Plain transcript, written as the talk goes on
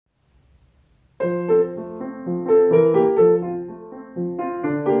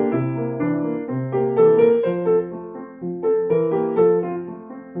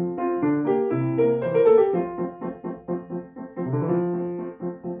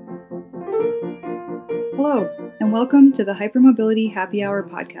Hello, and welcome to the Hypermobility Happy Hour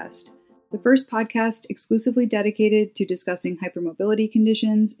podcast, the first podcast exclusively dedicated to discussing hypermobility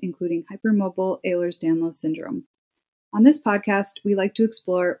conditions, including hypermobile Ehlers-Danlos syndrome. On this podcast, we like to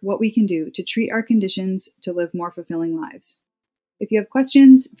explore what we can do to treat our conditions to live more fulfilling lives. If you have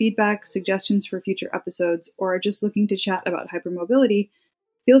questions, feedback, suggestions for future episodes, or are just looking to chat about hypermobility,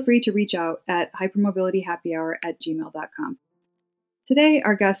 feel free to reach out at hypermobilityhappyhour@gmail.com. Today,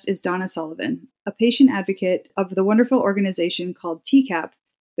 our guest is Donna Sullivan, a patient advocate of the wonderful organization called TCAPP,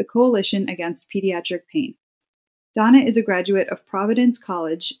 the Coalition Against Pediatric Pain. Donna is a graduate of Providence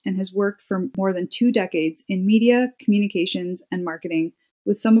College and has worked for more than 2 decades in media, communications, and marketing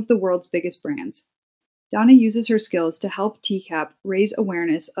with some of the world's biggest brands. Donna uses her skills to help TCAPP raise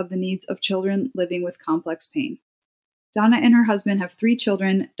awareness of the needs of children living with complex pain. Donna and her husband have 3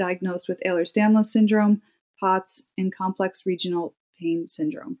 children diagnosed with Ehlers-Danlos syndrome, POTS, and complex regional pain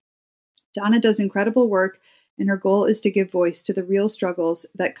syndrome. Donna does incredible work, and her goal is to give voice to the real struggles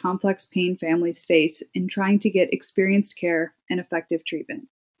that complex pain families face in trying to get experienced care and effective treatment.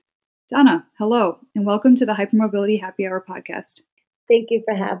 Donna, hello, and welcome to the Hypermobility Happy Hour podcast. Thank you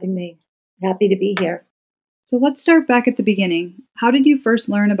for having me. Happy to be here. So let's start back at the beginning. How did you first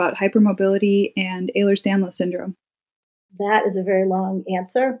learn about hypermobility and Ehlers-Danlos syndrome? That is a very long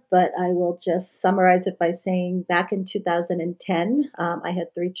answer, but I will just summarize it by saying back in 2010, I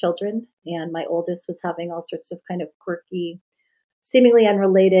had 3 children, and my oldest was having all sorts of kind of quirky, seemingly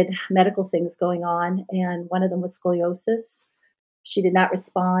unrelated medical things going on, and one of them was scoliosis. She did not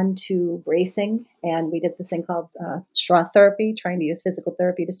respond to bracing, and we did this thing called schwa therapy, trying to use physical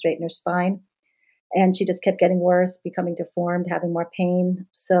therapy to straighten her spine, and she just kept getting worse, becoming deformed, having more pain.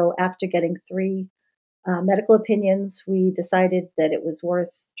 So after getting 3 medical opinions, we decided that it was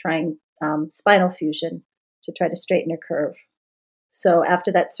worth trying spinal fusion to try to straighten her curve. So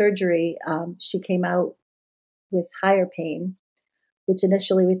after that surgery, she came out with higher pain, which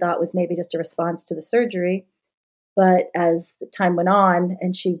initially we thought was maybe just a response to the surgery. But as the time went on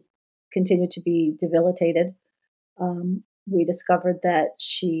and she continued to be debilitated, we discovered that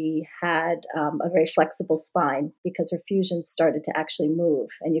she had a very flexible spine because her fusion started to actually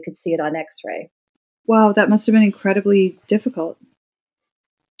move, and you could see it on X-ray. Wow, that must have been incredibly difficult.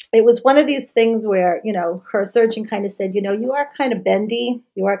 It was one of these things where, her surgeon kind of said, you are kind of bendy,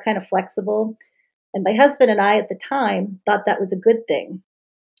 you are kind of flexible. And my husband and I at the time thought that was a good thing.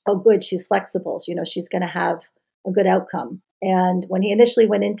 Oh, good, she's flexible. She's going to have a good outcome. And when he initially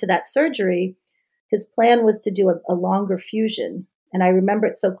went into that surgery, his plan was to do a longer fusion. And I remember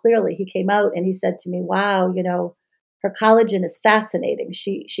it so clearly. He came out and he said to me, wow, her collagen is fascinating.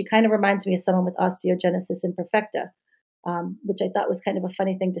 She kind of reminds me of someone with osteogenesis imperfecta, which I thought was kind of a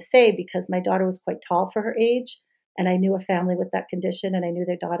funny thing to say because my daughter was quite tall for her age, and I knew a family with that condition, and I knew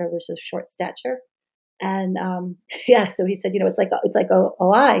their daughter was of short stature. And so he said, it's like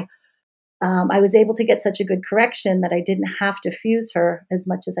OI. I was able to get such a good correction that I didn't have to fuse her as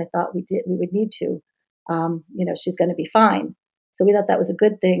much as I thought we would need to. She's going to be fine. So we thought that was a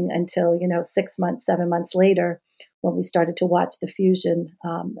good thing until 6 months, 7 months later, when we started to watch the fusion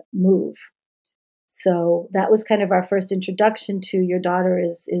move. So that was kind of our first introduction to your daughter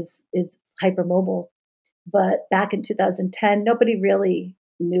is hypermobile. But back in 2010, nobody really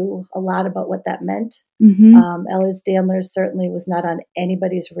knew a lot about what that meant. Mm-hmm. Ehlers-Danlos certainly was not on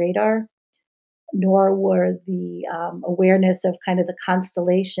anybody's radar, nor were the awareness of kind of the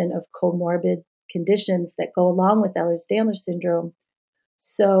constellation of comorbid conditions that go along with Ehlers-Danlos syndrome.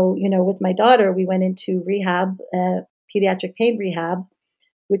 So, with my daughter, we went into rehab, pediatric pain rehab,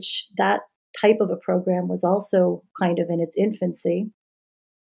 which that type of a program was also kind of in its infancy.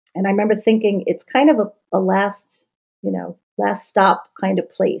 And I remember thinking it's kind of a last stop kind of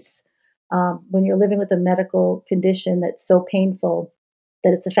place when you're living with a medical condition that's so painful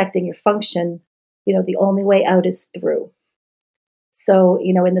that it's affecting your function. The only way out is through. So,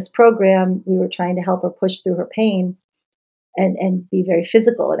 in this program, we were trying to help her push through her pain and be very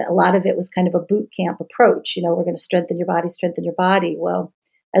physical. And a lot of it was kind of a boot camp approach. We're going to strengthen your body. Well,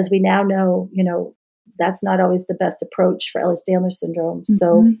 as we now know, that's not always the best approach for Ehlers-Danlos syndrome. Mm-hmm.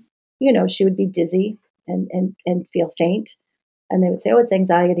 So, she would be dizzy and feel faint. And they would say, oh, it's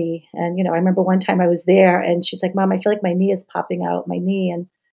anxiety. And, I remember one time I was there and she's like, Mom, I feel like my knee is popping out, my knee.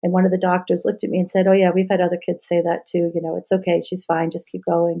 And one of the doctors looked at me and said, oh, yeah, we've had other kids say that too. It's okay. She's fine. Just keep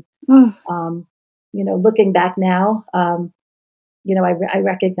going. Looking back now, I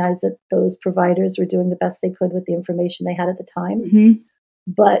recognize that those providers were doing the best they could with the information they had at the time. Mm-hmm.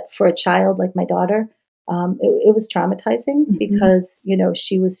 But for a child like my daughter, it was traumatizing because,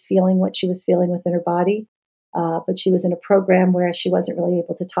 she was feeling what she was feeling within her body. But she was in a program where she wasn't really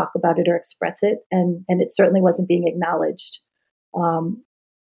able to talk about it or express it, and it certainly wasn't being acknowledged.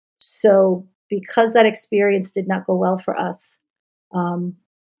 So because that experience did not go well for us,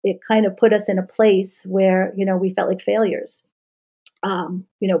 it kind of put us in a place where, we felt like failures.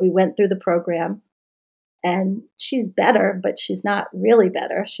 We went through the program, and she's better, but she's not really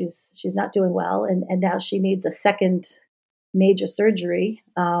better. She's not doing well, and now she needs a second major surgery,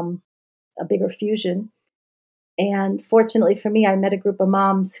 a bigger fusion. And fortunately for me, I met a group of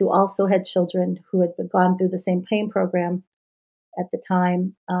moms who also had children who had gone through the same pain program at the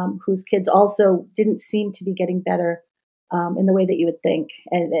time, whose kids also didn't seem to be getting better in the way that you would think.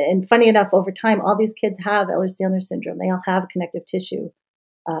 And funny enough, over time, all these kids have Ehlers-Danlos syndrome. They all have connective tissue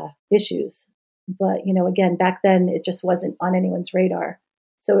issues. But, again, back then, it just wasn't on anyone's radar.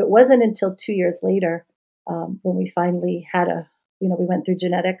 So it wasn't until 2 years later when we finally had we went through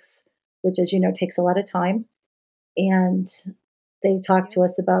genetics, which, as you know, takes a lot of time. And they talked to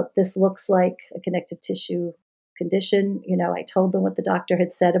us about, this looks like a connective tissue condition. I told them what the doctor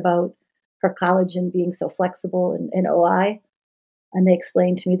had said about her collagen being so flexible in OI. And they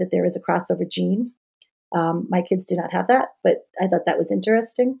explained to me that there is a crossover gene. My kids do not have that, but I thought that was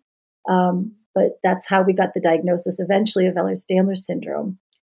interesting. But that's how we got the diagnosis eventually of Ehlers-Danlos syndrome.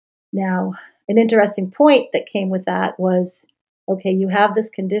 Now, an interesting point that came with that was, okay, you have this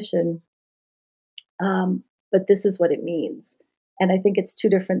condition, but this is what it means. And I think it's two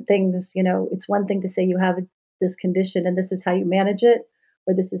different things. It's one thing to say you have this condition and this is how you manage it,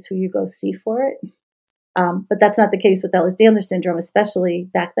 or this is who you go see for it. But that's not the case with Ehlers-Danlos syndrome, especially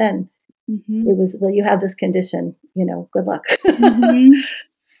back then. Mm-hmm. It was, well, you have this condition, good luck. Mm-hmm.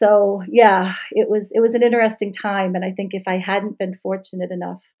 So yeah, it was an interesting time. And I think if I hadn't been fortunate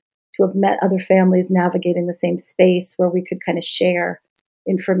enough to have met other families navigating the same space where we could kind of share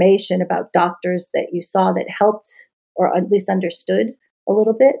information about doctors that you saw that helped, or at least understood a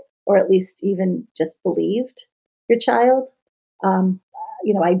little bit, or at least even just believed your child,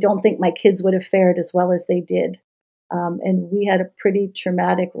 I don't think my kids would have fared as well as they did. And we had a pretty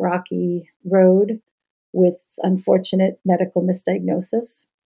traumatic, rocky road with unfortunate medical misdiagnosis.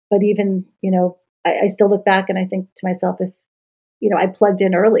 But even, I still look back and I think to myself, if, I plugged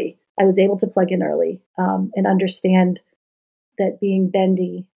in early, I was able to plug in early and understand that being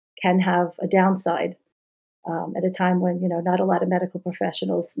bendy can have a downside at a time when, not a lot of medical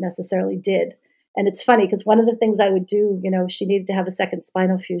professionals necessarily did. And it's funny because one of the things I would do, she needed to have a second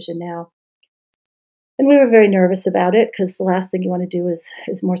spinal fusion now. And we were very nervous about it because the last thing you want to do is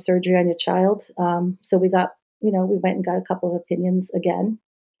more surgery on your child. So we got, we went and got a couple of opinions again.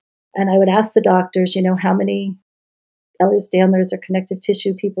 And I would ask the doctors, how many Ehlers-Danlos or connective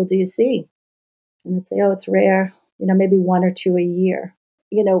tissue people do you see? And they'd say, oh, it's rare, maybe 1 or 2 a year.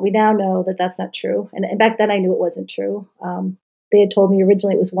 We now know that that's not true. And back then I knew it wasn't true. They had told me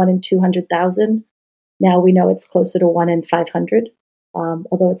originally it was 1 in 200,000. Now we know it's closer to 1 in 500,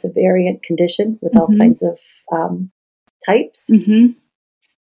 although it's a variant condition with all kinds of types. Mm-hmm.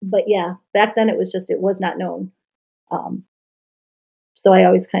 But yeah, back then it was not known. So I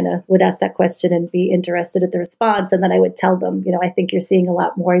always kind of would ask that question and be interested at the response. And then I would tell them, I think you're seeing a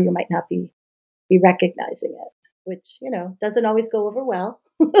lot more. You might not be recognizing it, which, doesn't always go over well.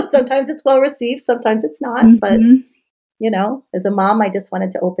 Sometimes it's well received. Sometimes it's not. Mm-hmm. But, as a mom, I just wanted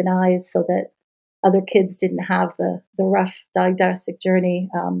to open eyes so that other kids didn't have the rough diagnostic journey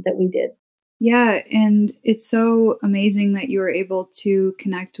that we did. Yeah. And it's so amazing that you were able to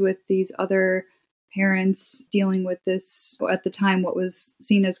connect with these other parents dealing with this at the time, what was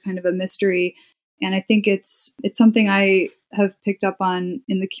seen as kind of a mystery. And I think it's something I have picked up on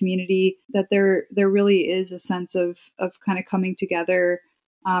in the community, that there really is a sense of kind of coming together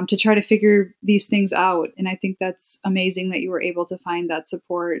to try to figure these things out. And I think that's amazing that you were able to find that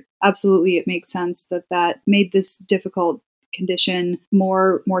support. Absolutely. It makes sense that made this difficult condition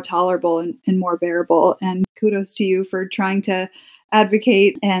more tolerable and more bearable. And kudos to you for trying to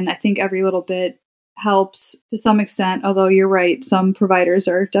advocate. And I think every little bit helps to some extent, although you're right, some providers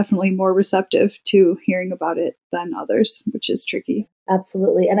are definitely more receptive to hearing about it than others, which is tricky.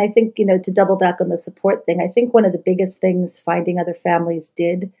 Absolutely. And I think, to double back on the support thing, I think one of the biggest things finding other families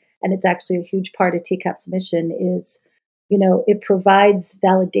did, and it's actually a huge part of TCAPP's mission, is, it provides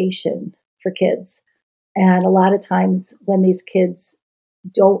validation for kids. And a lot of times when these kids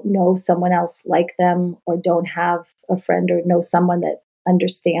don't know someone else like them, or don't have a friend or know someone that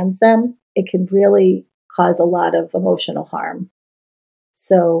understands them, it can really cause a lot of emotional harm.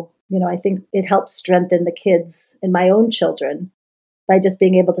 So, I think it helps strengthen the kids and my own children by just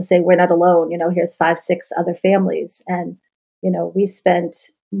being able to say, we're not alone. Here's 5, 6 other families. And, we spent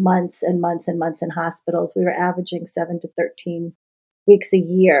months and months and months in hospitals. We were averaging 7 to 13 weeks a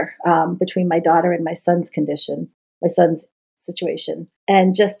year between my daughter and my son's situation.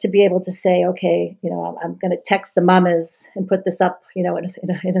 And just to be able to say, okay, I'm going to text the mamas and put this up, in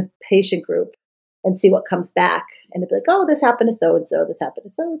a patient group and see what comes back. And it'd be like, oh, this happened to so-and-so, this happened to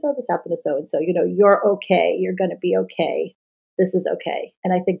so-and-so, this happened to so-and-so. You're okay. You're going to be okay. This is okay.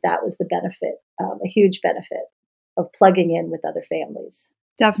 And I think that was the benefit, a huge benefit of plugging in with other families.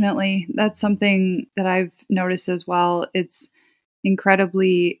 Definitely. That's something that I've noticed as well. It's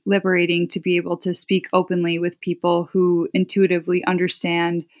incredibly liberating to be able to speak openly with people who intuitively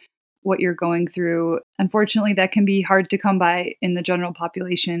understand what you're going through. Unfortunately, that can be hard to come by in the general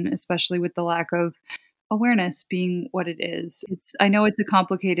population, especially with the lack of awareness being what it is. I know it's a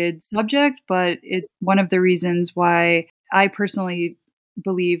complicated subject, but it's one of the reasons why I personally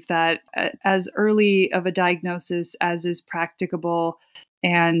believe that as early of a diagnosis as is practicable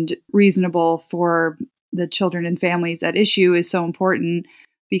and reasonable for the children and families at issue is so important,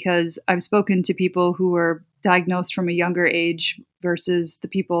 because I've spoken to people who were diagnosed from a younger age versus the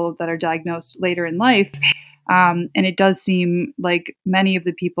people that are diagnosed later in life. And it does seem like many of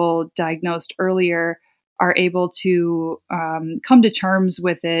the people diagnosed earlier are able to come to terms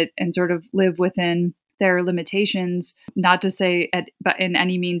with it and sort of live within their limitations. Not to say but in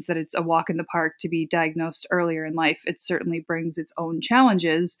any means that it's a walk in the park to be diagnosed earlier in life. It certainly brings its own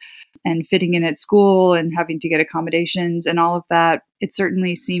challenges, and fitting in at school and having to get accommodations and all of that. It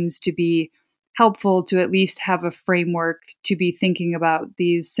certainly seems to be helpful to at least have a framework to be thinking about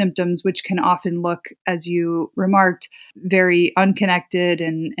these symptoms, which can often look, as you remarked, very unconnected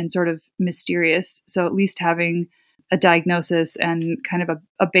and sort of mysterious. So at least having a diagnosis and kind of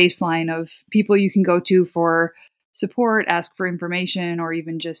a baseline of people you can go to for support, ask for information, or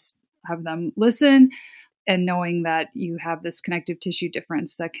even just have them listen, and knowing that you have this connective tissue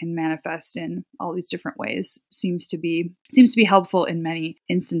difference that can manifest in all these different ways seems to be helpful in many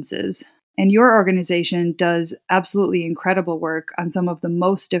instances. And your organization does absolutely incredible work on some of the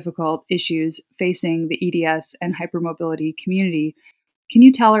most difficult issues facing the EDS and hypermobility community. Can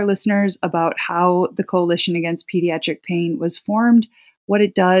you tell our listeners about how the Coalition Against Pediatric Pain was formed, what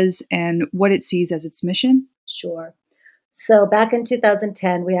it does, and what it sees as its mission? Sure. So back in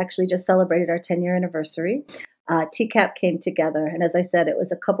 2010, we actually just celebrated our 10-year anniversary. TCAPP came together. And as I said, it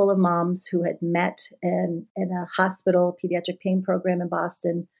was a couple of moms who had met in a hospital pediatric pain program in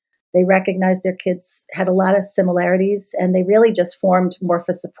Boston. They recognized their kids had a lot of similarities, and they really just formed more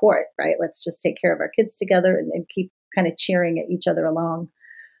for support, right? Let's just take care of our kids together and keep kind of cheering at each other along.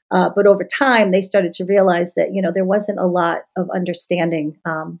 But over time, they started to realize that, there wasn't a lot of understanding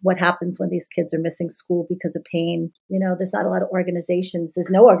what happens when these kids are missing school because of pain. There's not a lot of organizations. There's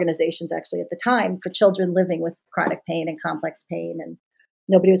no organizations actually at the time for children living with chronic pain and complex pain, and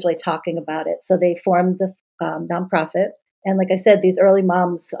nobody was really talking about it. So they formed the nonprofit. And like I said, these early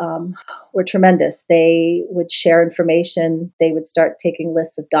moms were tremendous. They would share information. They would start taking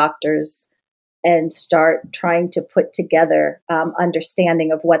lists of doctors and start trying to put together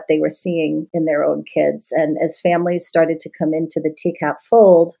understanding of what they were seeing in their own kids. And as families started to come into the TCAPP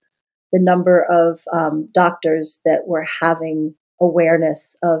fold, the number of doctors that were having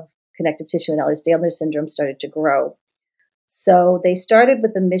awareness of connective tissue and Ehlers-Danlos syndrome started to grow. So they started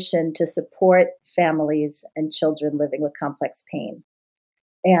with a mission to support families and children living with complex pain.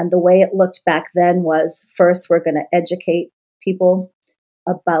 And the way it looked back then was, first, we're going to educate people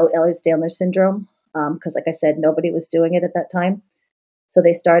about Ehlers-Danlos syndrome, because like I said, nobody was doing it at that time. So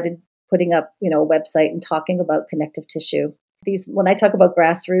they started putting up, a website and talking about connective tissue. When I talk about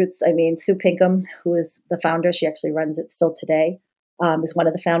grassroots, I mean, Sue Pinkham, who is the founder, she actually runs it still today, is one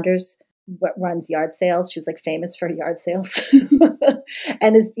of the founders, runs yard sales. She was famous for yard sales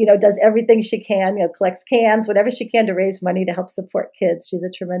and does everything she can, collects cans, whatever she can to raise money to help support kids. She's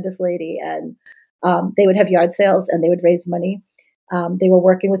a tremendous lady. And they would have yard sales and they would raise money. They were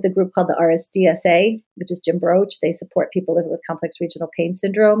working with a group called the RSDSA, which is Jim Broach. They support people living with complex regional pain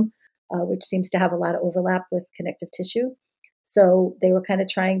syndrome, which seems to have a lot of overlap with connective tissue. So they were kind of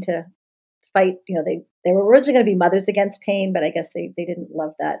trying to fight, they were originally going to be Mothers Against Pain, but I guess they didn't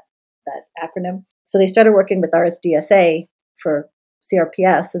love that acronym. So they started working with RSDSA for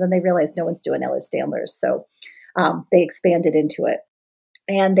CRPS, and then they realized no one's doing Ehlers-Danlos. So they expanded into it.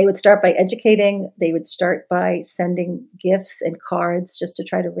 And they would start by educating. They would start by sending gifts and cards just to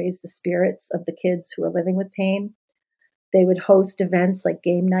try to raise the spirits of the kids who are living with pain. They would host events like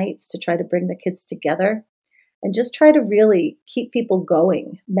game nights to try to bring the kids together and just try to really keep people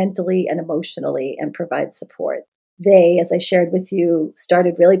going mentally and emotionally and provide support. They, as I shared with you,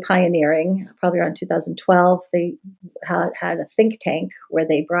 started really pioneering probably around 2012. They had a think tank where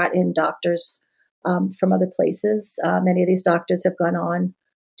they brought in doctors from other places. Many of these doctors have gone on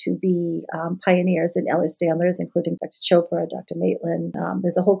to be pioneers in Ehlers-Danlos, including Dr. Chopra, Dr. Maitland.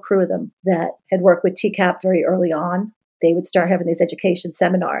 There's a whole crew of them that had worked with TCAPP very early on. They would start having these education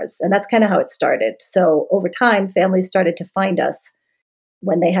seminars, and that's kind of how it started. So over time, families started to find us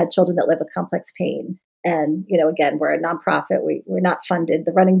when they had children that live with complex pain. And, again, we're a nonprofit. We're not funded.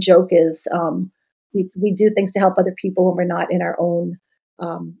 The running joke is we do things to help other people when we're not in our own,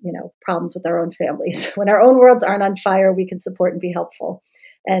 problems with our own families. When our own worlds aren't on fire, we can support and be helpful.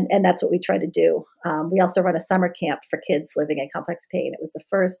 And that's what we try to do. We also run a summer camp for kids living in complex pain. It was the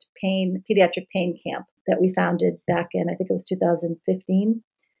first pediatric pain camp that we founded back in, I think it was 2015,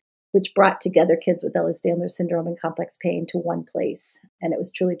 which brought together kids with Ehlers-Danlos syndrome and complex pain to one place. And it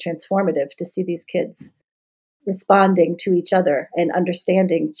was truly transformative to see these kids responding to each other and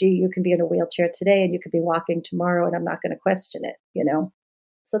understanding, gee, you can be in a wheelchair today and you could be walking tomorrow and I'm not going to question it,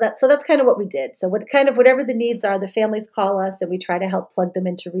 So that's kind of what we did. So whatever the needs are, the families call us and we try to help plug them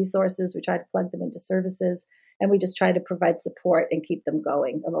into resources. We try to plug them into services, and we just try to provide support and keep them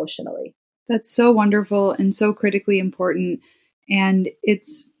going emotionally. That's so wonderful and so critically important. And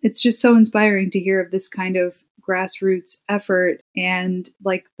it's just so inspiring to hear of this kind of grassroots effort, and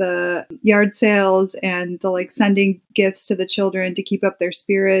like the yard sales and the like sending gifts to the children to keep up their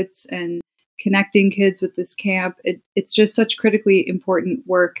spirits and connecting kids with this camp. It's just such critically important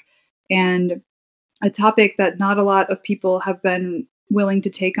work, and a topic that not a lot of people have been willing to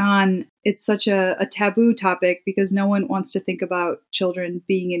take on. It's such a taboo topic because no one wants to think about children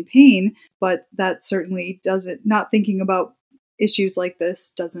being in pain, but that certainly doesn't, not thinking about issues like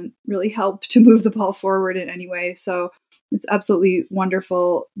this doesn't really help to move the ball forward in any way. So it's absolutely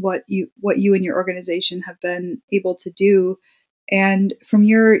wonderful what you and your organization have been able to do. And from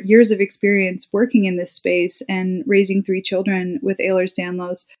your years of experience working in this space and raising 3 children with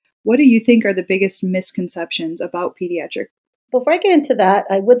Ehlers-Danlos, what do you think are the biggest misconceptions about pediatric? Before I get into that,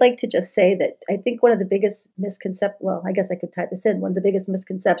 I would like to just say that I think one of the biggest I guess I could tie this in. One of the biggest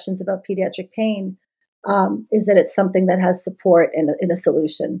misconceptions about pediatric pain is that it's something that has support in a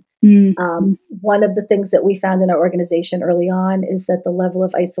solution. Mm-hmm. One of the things that we found in our organization early on is that the level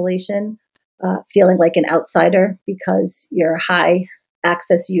of isolation, feeling like an outsider because you're a high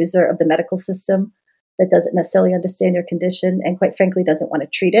access user of the medical system that doesn't necessarily understand your condition and quite frankly doesn't want to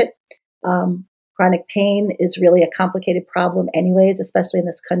treat it. Chronic pain is really a complicated problem anyways, especially in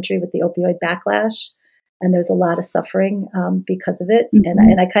this country with the opioid backlash. And there's a lot of suffering because of it. Mm-hmm.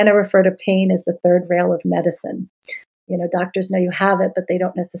 And I kind of refer to pain as the third rail of medicine. Doctors know you have it, but they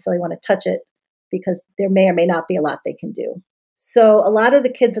don't necessarily want to touch it because there may or may not be a lot they can do. So a lot of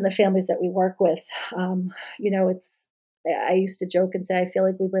the kids and the families that we work with, I used to joke and say, I feel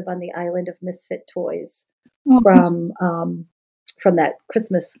like we live on the island of misfit toys from that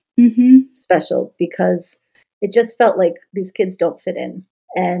Christmas special, because it just felt like these kids don't fit in.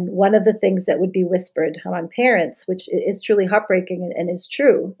 And one of the things that would be whispered among parents, which is truly heartbreaking and is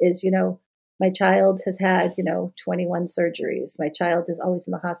true, is, my child has had, 21 surgeries. My child is always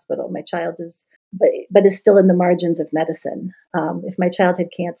in the hospital. My child is, but is still in the margins of medicine. If my child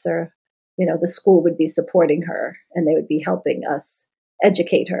had cancer, the school would be supporting her and they would be helping us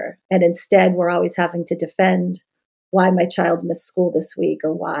educate her. And instead, we're always having to defend why my child missed school this week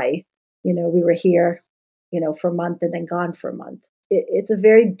or why, we were here, for a month and then gone for a month. It's a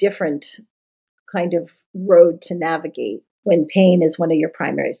very different kind of road to navigate when pain is one of your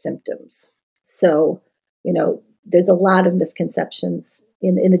primary symptoms. So, there's a lot of misconceptions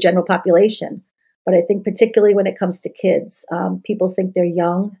in the general population, but I think particularly when it comes to kids, people think they're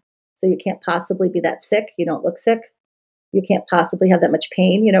young, so you can't possibly be that sick. You don't look sick. You can't possibly have that much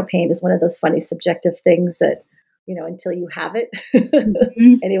pain. Pain is one of those funny subjective things that, until you have it,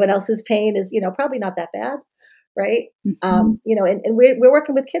 anyone else's pain is, probably not that bad. Right. And we're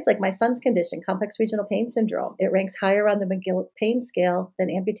working with kids like my son's condition, complex regional pain syndrome. It ranks higher on the McGill pain scale than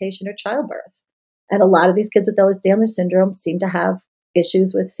amputation or childbirth. And a lot of these kids with Ehlers-Danlos syndrome seem to have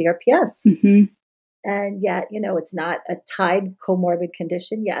issues with CRPS. Mm-hmm. And yet, it's not a tied comorbid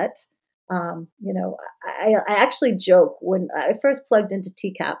condition yet. I actually joke when I first plugged into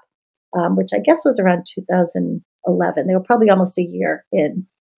TCAPP, which I guess was around 2011. They were probably almost a year in.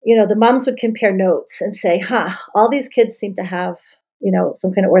 The moms would compare notes and say, all these kids seem to have,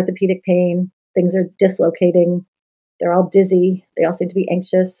 some kind of orthopedic pain. Things are dislocating. They're all dizzy. They all seem to be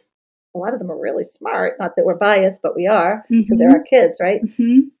anxious. A lot of them are really smart. Not that we're biased, but we are because they're our kids, right?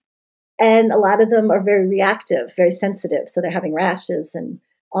 Mm-hmm. And a lot of them are very reactive, very sensitive. So they're having rashes and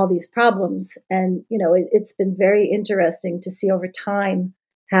all these problems. And, it's been very interesting to see over time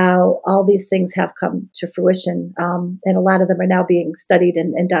how all these things have come to fruition. And a lot of them are now being studied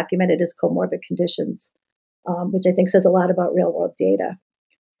and documented as comorbid conditions, which I think says a lot about real world data.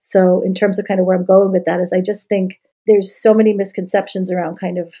 So in terms of kind of where I'm going with that is I just think there's so many misconceptions around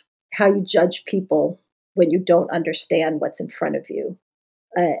kind of how you judge people when you don't understand what's in front of you.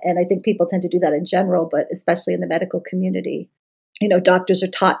 And I think people tend to do that in general, but especially in the medical community. Doctors are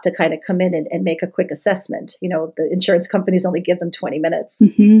taught to kind of come in and make a quick assessment. The insurance companies only give them 20 minutes.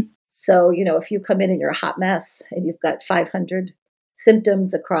 Mm-hmm. So, if you come in and you're a hot mess and you've got 500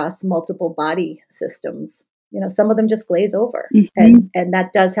 symptoms across multiple body systems, some of them just glaze over. Mm-hmm. And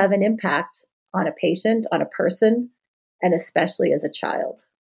that does have an impact on a patient, on a person, and especially as a child.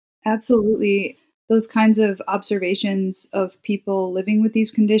 Absolutely. Those kinds of observations of people living with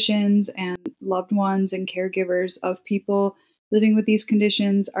these conditions and loved ones and caregivers of people living with these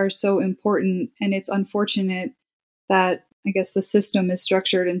conditions are so important. And it's unfortunate that I guess the system is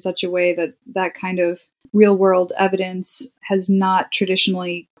structured in such a way that that kind of real world evidence has not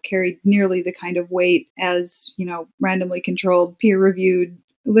traditionally carried nearly the kind of weight as, randomly controlled, peer reviewed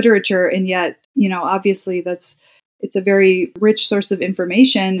literature. And yet, obviously it's a very rich source of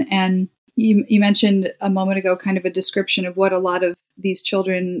information. And you mentioned a moment ago kind of a description of what a lot of these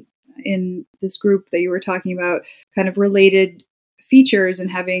children in this group that you were talking about kind of related features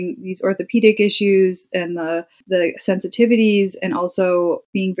and having these orthopedic issues and the sensitivities and also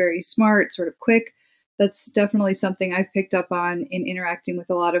being very smart, sort of quick. That's definitely something I've picked up on in interacting with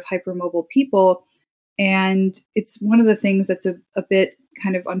a lot of hypermobile people. And it's one of the things that's a bit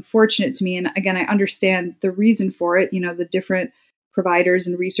kind of unfortunate to me. And again, I understand the reason for it. The different providers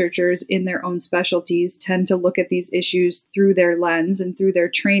and researchers in their own specialties tend to look at these issues through their lens and through their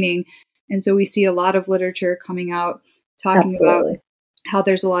training. And so we see a lot of literature coming out talking Absolutely. about how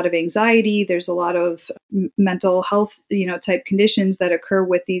there's a lot of anxiety, there's a lot of mental health, type conditions that occur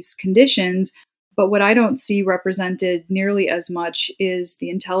with these conditions. But what I don't see represented nearly as much is the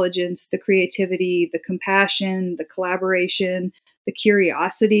intelligence, the creativity, the compassion, the collaboration, the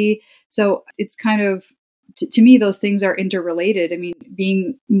curiosity. So it's kind of, to me, those things are interrelated. I mean,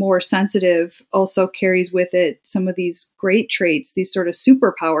 being more sensitive also carries with it some of these great traits, these sort of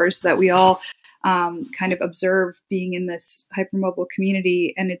superpowers that we all kind of observe being in this hypermobile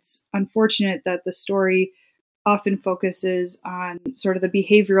community. And it's unfortunate that the story often focuses on sort of the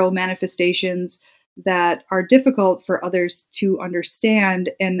behavioral manifestations that are difficult for others to understand.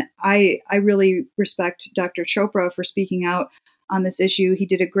 And I really respect Dr. Chopra for speaking out on this issue. He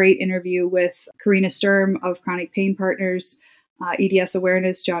did a great interview with Karina Sturm of Chronic Pain Partners, EDS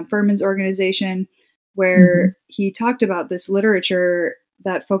Awareness, John Furman's organization, where he talked about this literature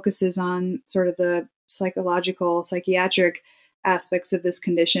that focuses on sort of the psychological, psychiatric aspects of this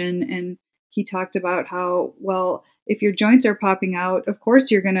condition. And he talked about how, well, if your joints are popping out, of course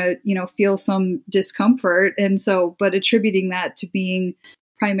you're going to, feel some discomfort. And so, but attributing that to being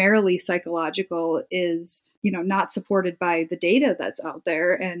primarily psychological is, not supported by the data that's out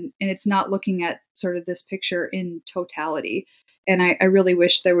there. And it's not looking at sort of this picture in totality. And I really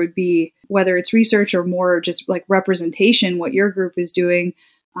wish there would be, whether it's research or more just like representation, what your group is doing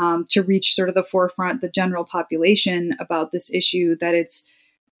to reach sort of the forefront, the general population about this issue, that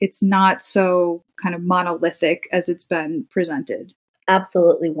it's not so kind of monolithic as it's been presented.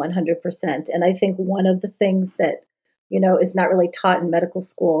 Absolutely, 100%. And I think one of the things that, is not really taught in medical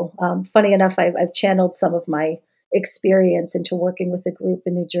school. Funny enough, I've channeled some of my experience into working with a group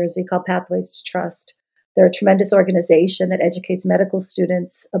in New Jersey called Pathways to Trust. They're a tremendous organization that educates medical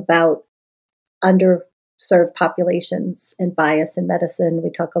students about underserved populations and bias in medicine.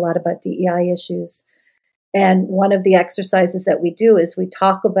 We talk a lot about DEI issues. And one of the exercises that we do is we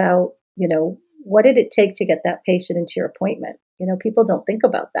talk about, what did it take to get that patient into your appointment? People don't think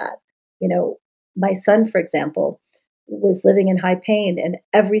about that. My son, for example, was living in high pain, and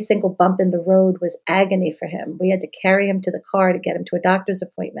every single bump in the road was agony for him. We had to carry him to the car to get him to a doctor's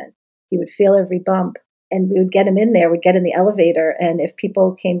appointment. He would feel every bump, and we would get him in there, we'd get in the elevator, and if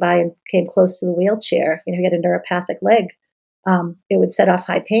people came by and came close to the wheelchair, he had a neuropathic leg, it would set off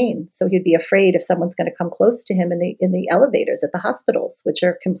high pain. So he'd be afraid if someone's going to come close to him in the elevators at the hospitals, which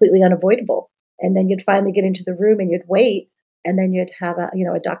are completely unavoidable. And then you'd finally get into the room and you'd wait, and then you'd have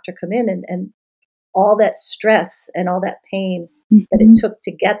a doctor come in, and all that stress and all that pain that it took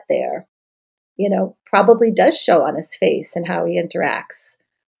to get there, probably does show on his face and how he interacts.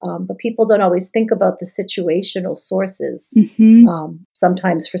 But people don't always think about the situational sources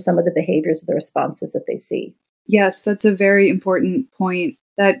sometimes for some of the behaviors or the responses that they see. Yes, that's a very important point.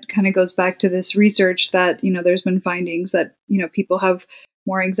 That kind of goes back to this research that, there's been findings that, people have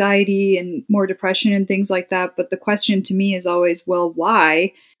more anxiety and more depression and things like that. But the question to me is always, well,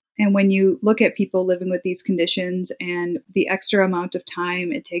 why? And when you look at people living with these conditions and the extra amount of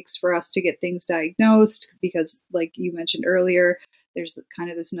time it takes for us to get things diagnosed, because like you mentioned earlier, there's kind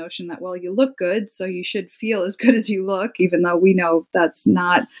of this notion that, well, you look good, so you should feel as good as you look, even though we know that's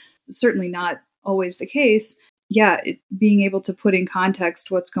certainly not always the case. Yeah, being able to put in context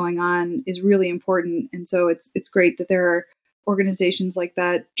what's going on is really important. And so it's great that there are organizations like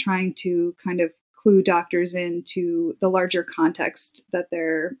that trying to kind of clue doctors into the larger context that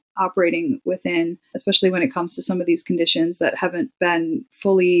they're operating within, especially when it comes to some of these conditions that haven't been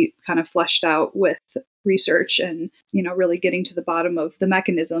fully kind of fleshed out with research and, really getting to the bottom of the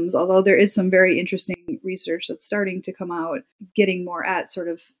mechanisms. Although there is some very interesting research that's starting to come out, getting more at sort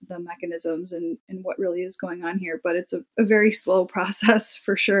of the mechanisms and what really is going on here. But it's a very slow process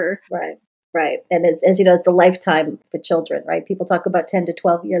for sure. Right. Right. And as you know, it's a lifetime for children, right? People talk about 10 to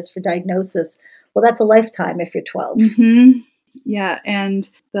 12 years for diagnosis. Well, that's a lifetime if you're 12. Mm-hmm. Yeah. And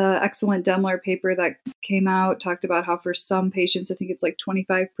the excellent Demler paper that came out talked about how for some patients, I think it's like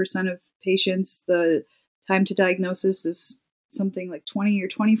 25% of patients, the time to diagnosis is something like 20 or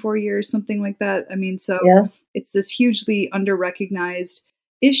 24 years, something like that. I mean, so It's this hugely under-recognized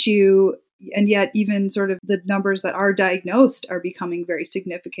issue. And yet even sort of the numbers that are diagnosed are becoming very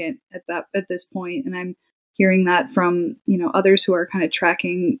significant at this point. And I'm hearing that from, others who are kind of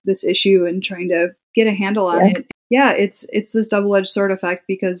tracking this issue and trying to get a handle on it. Yeah, it's this double-edged sword effect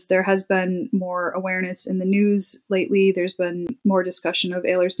because there has been more awareness in the news lately. There's been more discussion of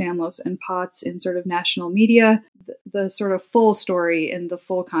Ehlers-Danlos and POTS in sort of national media. The sort of full story and the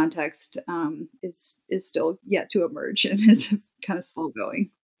full context is still yet to emerge and is kind of slow going.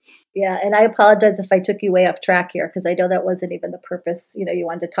 Yeah, and I apologize if I took you way off track here because I know that wasn't even the purpose. You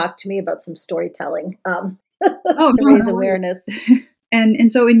wanted to talk to me about some storytelling to raise awareness.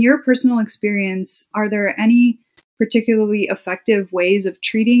 And so in your personal experience, are there any particularly effective ways of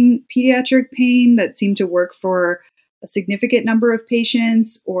treating pediatric pain that seem to work for a significant number of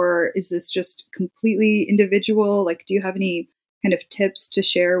patients? Or is this just completely individual? Like, do you have any kind of tips to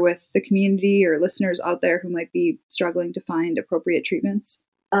share with the community or listeners out there who might be struggling to find appropriate treatments?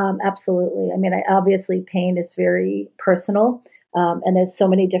 Absolutely. I mean, obviously pain is very personal, and there's so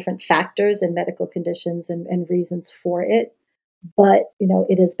many different factors and medical conditions and reasons for it. But,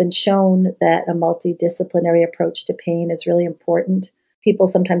 it has been shown that a multidisciplinary approach to pain is really important. People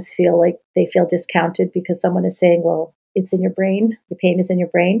sometimes feel like they feel discounted because someone is saying, well, it's in your brain, your pain is in your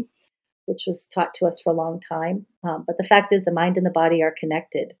brain, which was taught to us for a long time. But the fact is the mind and the body are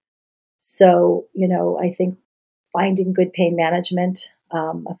connected. So, I think finding good pain management,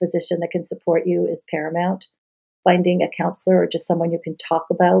 a physician that can support you is paramount. Finding a counselor or just someone you can talk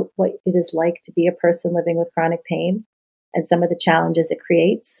about what it is like to be a person living with chronic pain and some of the challenges it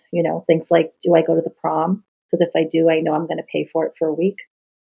creates, things like, do I go to the prom? Because if I do, I know I'm going to pay for it for a week.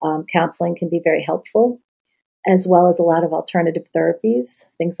 Counseling can be very helpful, as well as a lot of alternative therapies,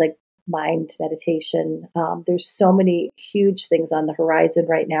 things like mind meditation. There's so many huge things on the horizon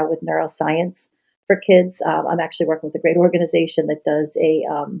right now with neuroscience for kids. I'm actually working with a great organization that does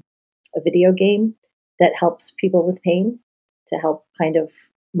a video game that helps people with pain to help kind of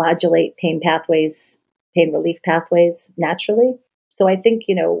modulate pain relief pathways naturally. So I think,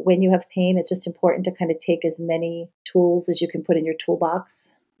 when you have pain, it's just important to kind of take as many tools as you can put in your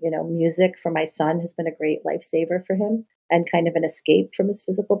toolbox. Music for my son has been a great lifesaver for him and kind of an escape from his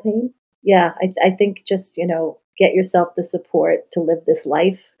physical pain. Yeah, I think just, get yourself the support to live this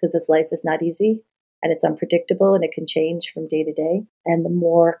life because this life is not easy and it's unpredictable and it can change from day to day. And the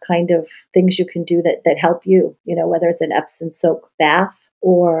more kind of things you can do that help you, whether it's an Epsom soak bath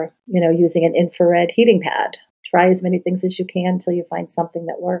or, using an infrared heating pad, try as many things as you can until you find something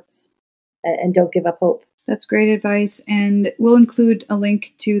that works and don't give up hope. That's great advice. And we'll include a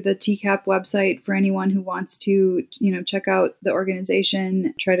link to the TCAPP website for anyone who wants to, check out the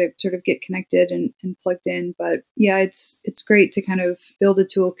organization, try to sort of get connected and plugged in. But yeah, it's great to kind of build a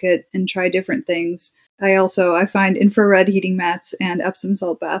toolkit and try different things. I find infrared heating mats and Epsom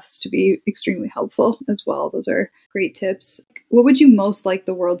salt baths to be extremely helpful as well. Those are great tips. What would you most like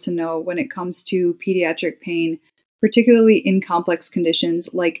the world to know when it comes to pediatric pain, particularly in complex conditions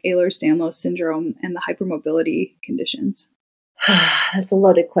like Ehlers-Danlos syndrome and the hypermobility conditions? That's a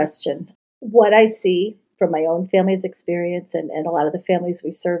loaded question. What I see from my own family's experience and a lot of the families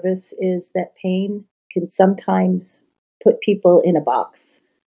we service is that pain can sometimes put people in a box.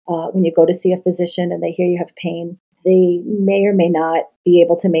 When you go to see a physician and they hear you have pain, they may or may not be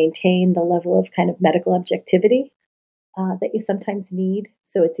able to maintain the level of kind of medical objectivity that you sometimes need.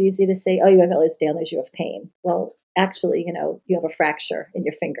 So it's easy to say, oh, you have Ehlers-Danlos, you have pain. Well, actually, you have a fracture in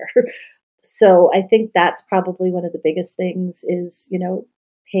your finger. So I think that's probably one of the biggest things is,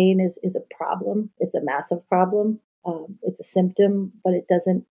 pain is a problem. It's a massive problem. It's a symptom, but it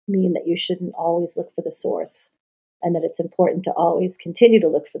doesn't mean that you shouldn't always look for the source, and that it's important to always continue to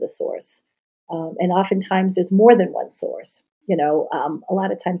look for the source. And oftentimes there's more than one source. A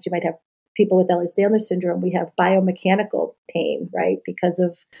lot of times you might have people with Ehlers-Danlos syndrome, we have biomechanical pain, right? Because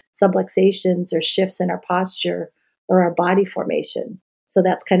of subluxations or shifts in our posture or our body formation. So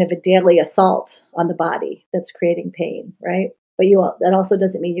that's kind of a daily assault on the body that's creating pain, right? But that also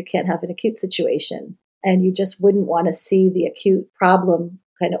doesn't mean you can't have an acute situation. And you just wouldn't want to see the acute problem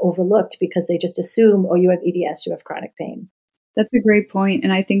kind of overlooked because they just assume, oh, you have EDS, you have chronic pain. That's a great point.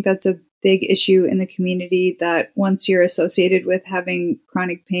 And I think that's a big issue in the community, that once you're associated with having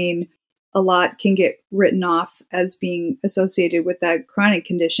chronic pain, a lot can get written off as being associated with that chronic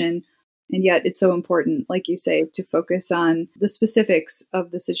condition. And yet it's so important, like you say, to focus on the specifics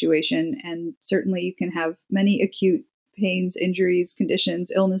of the situation. And certainly you can have many acute pains, injuries,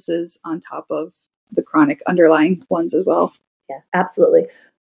 conditions, illnesses on top of the chronic underlying ones as well. Yeah, absolutely.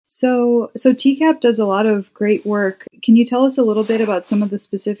 So TCAPP does a lot of great work. Can you tell us a little bit about some of the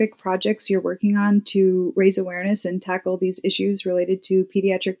specific projects you're working on to raise awareness and tackle these issues related to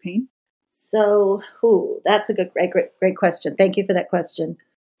pediatric pain? So, that's a great question. Thank you for that question.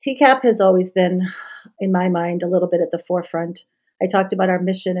 TCAPP has always been, in my mind, a little bit at the forefront. I talked about our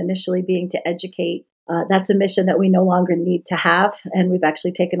mission initially being to educate. That's a mission that we no longer need to have, and we've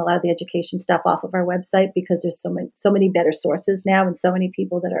actually taken a lot of the education stuff off of our website because there's so many better sources now and so many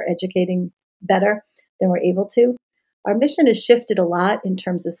people that are educating better than we're able to. Our mission has shifted a lot in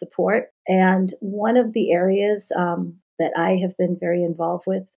terms of support, and one of the areas that I have been very involved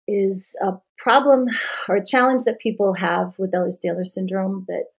with is a problem or a challenge that people have with Ehlers-Danlos syndrome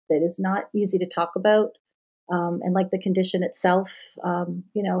that is not easy to talk about. And like the condition itself,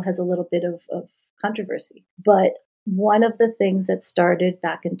 has a little bit of controversy. But one of the things that started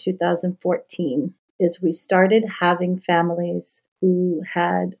back in 2014 is we started having families who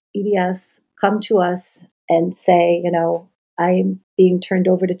had EDS come to us and say, I'm being turned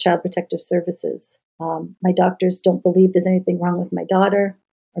over to Child Protective Services. My doctors don't believe there's anything wrong with my daughter,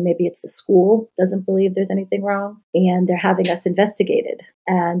 or maybe it's the school doesn't believe there's anything wrong, and they're having us investigated.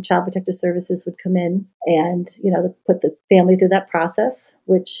 And Child Protective Services would come in and, put the family through that process,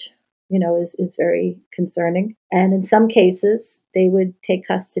 which, is very concerning. And in some cases, they would take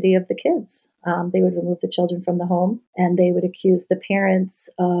custody of the kids. They would remove the children from the home, and they would accuse the parents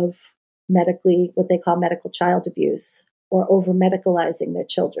of what they call medical child abuse, or over-medicalizing their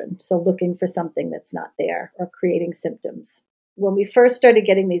children, so looking for something that's not there or creating symptoms. When we first started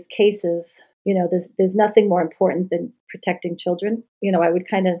getting these cases, there's nothing more important than protecting children. I would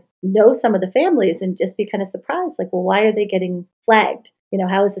kind of know some of the families and just be kind of surprised, like, well, why are they getting flagged?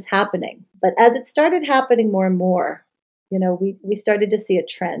 How is this happening? But as it started happening more and more, we started to see a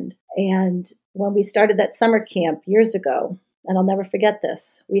trend. And when we started that summer camp years ago, and I'll never forget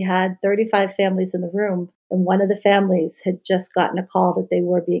this, we had 35 families in the room, and one of the families had just gotten a call that they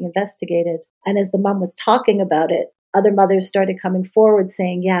were being investigated. And as the mom was talking about it, other mothers started coming forward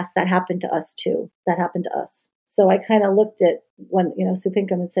saying, yes, that happened to us too. That happened to us. So I kind of looked at when, Sue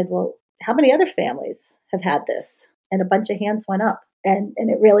Pinkham, and said, well, how many other families have had this? And a bunch of hands went up. And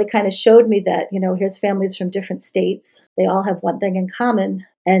it really kind of showed me that, here's families from different states. They all have one thing in common.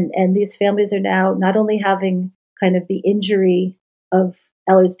 And these families are now not only having kind of the injury of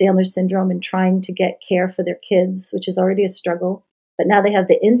Ehlers-Danlos syndrome and trying to get care for their kids, which is already a struggle, but now they have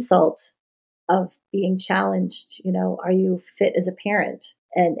the insult of being challenged. Are you fit as a parent?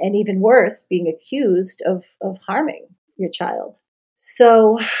 And even worse, being accused of harming your child.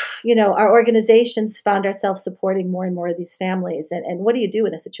 So, our organizations found ourselves supporting more and more of these families. And what do you do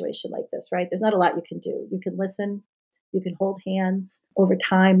in a situation like this, right? There's not a lot you can do. You can listen. You can hold hands. Over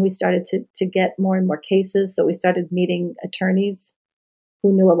time, we started to get more and more cases. So we started meeting attorneys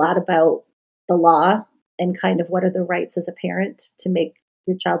who knew a lot about the law and kind of what are the rights as a parent to make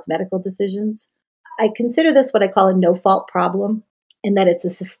your child's medical decisions. I consider this what I call a no-fault problem, in that it's a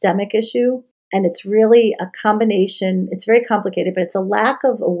systemic issue. And it's really a combination. It's very complicated, but it's a lack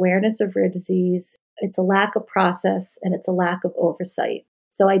of awareness of rare disease. It's a lack of process, and it's a lack of oversight.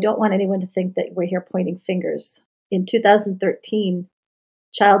 So I don't want anyone to think that we're here pointing fingers. In 2013,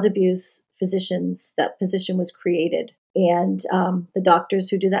 child abuse physicians, that position was created. And the doctors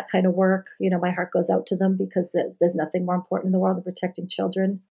who do that kind of work, my heart goes out to them, because there's nothing more important in the world than protecting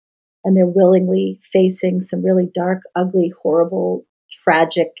children. And they're willingly facing some really dark, ugly, horrible,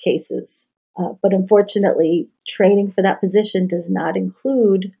 tragic cases. But unfortunately, training for that position does not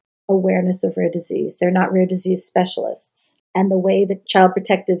include awareness of rare disease. They're not rare disease specialists. And the way the child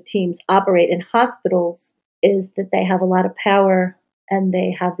protective teams operate in hospitals is that they have a lot of power and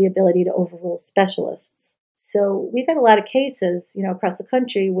they have the ability to overrule specialists. So we've had a lot of cases, across the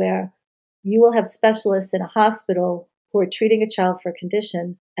country where you will have specialists in a hospital who are treating a child for a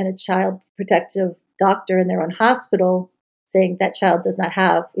condition, and a child protective doctor in their own hospital saying that child does not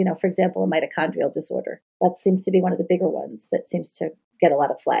have, for example, a mitochondrial disorder. That seems to be one of the bigger ones that seems to get a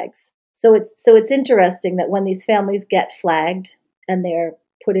lot of flags. So it's interesting that when these families get flagged and they're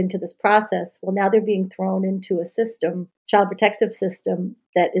put into this process, well, now they're being thrown into a system, child protective system,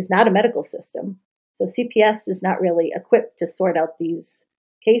 that is not a medical system. So CPS is not really equipped to sort out these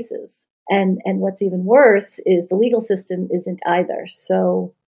cases. And what's even worse is the legal system isn't either.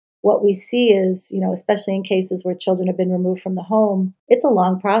 So what we see is, especially in cases where children have been removed from the home, it's a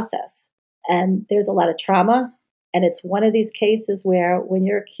long process. And there's a lot of trauma. And it's one of these cases where when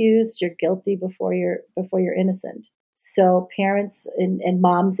you're accused, you're guilty before you're innocent. So parents and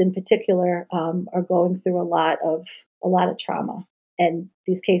moms in particular are going through a lot of trauma. And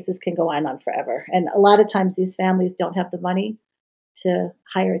these cases can go on forever. And a lot of times these families don't have the money to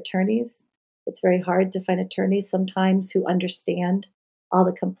hire attorneys. It's very hard to find attorneys sometimes who understand all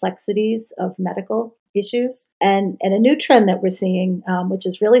the complexities of medical issues. And a new trend that we're seeing, which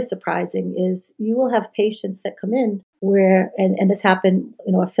is really surprising, is you will have patients that come in where, and this happened,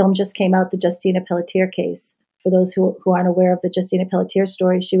 a film just came out, the Justina Pelletier case. For those who aren't aware of the Justina Pelletier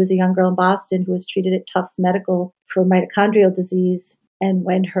story, she was a young girl in Boston who was treated at Tufts Medical for mitochondrial disease. And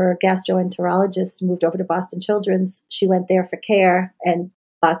when her gastroenterologist moved over to Boston Children's, she went there for care, and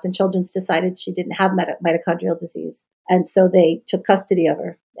Boston Children's decided she didn't have mitochondrial disease. And so they took custody of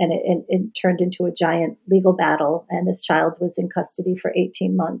her, and it turned into a giant legal battle. And this child was in custody for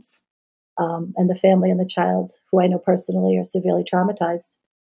 18 months. And the family and the child, who I know personally, are severely traumatized,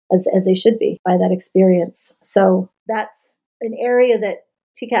 as they should be, by that experience. So that's an area that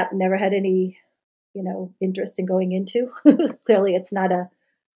TCAPP never had any, interest in going into. Clearly, it's not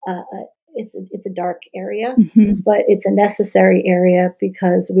it's a dark area, but it's a necessary area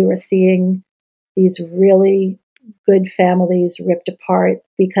because we were seeing these really good families ripped apart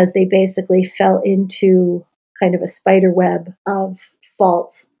because they basically fell into kind of a spider web of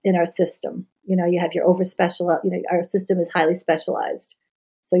faults in our system. You have your our system is highly specialized.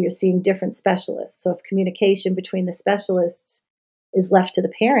 So you're seeing different specialists. So if communication between the specialists is left to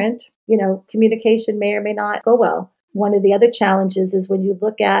the parent, communication may or may not go well. One of the other challenges is when you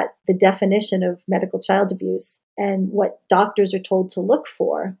look at the definition of medical child abuse and what doctors are told to look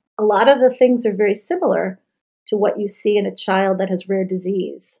for, a lot of the things are very similar to what you see in a child that has rare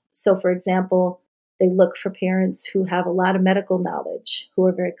disease. So, for example, they look for parents who have a lot of medical knowledge, who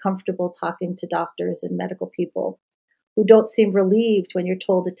are very comfortable talking to doctors and medical people, who don't seem relieved when you're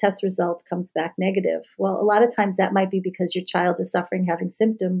told a test result comes back negative. Well, a lot of times that might be because your child is suffering, having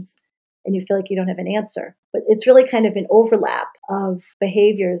symptoms, and you feel like you don't have an answer. But it's really kind of an overlap of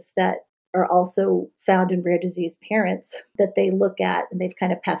behaviors that are also found in rare disease parents that they look at and they've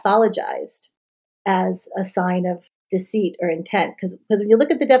kind of pathologized as a sign of deceit or intent. Because when you look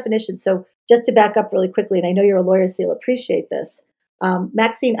at the definition, so just to back up really quickly, and I know you're a lawyer, so you'll appreciate this,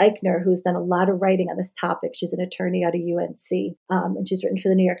 Maxine Eichner, who's done a lot of writing on this topic, she's an attorney out of UNC, and she's written for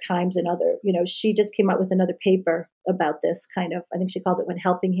the New York Times and other, she just came out with another paper about this kind of, I think she called it When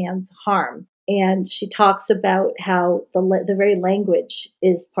Helping Hands Harm. And she talks about how the very language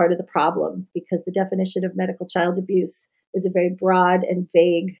is part of the problem because the definition of medical child abuse is a very broad and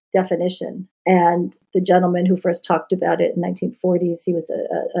vague definition. And the gentleman who first talked about it in the 1940s, he was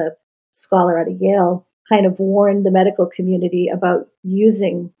a scholar out of Yale, kind of warned the medical community about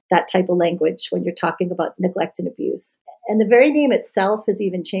using that type of language when you're talking about neglect and abuse. And the very name itself has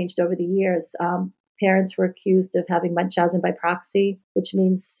even changed over the years. Parents were accused of having Munchausen by proxy, which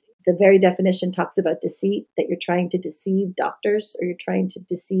means the very definition talks about deceit, that you're trying to deceive doctors or you're trying to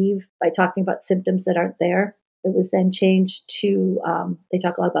deceive by talking about symptoms that aren't there. It was then changed to, they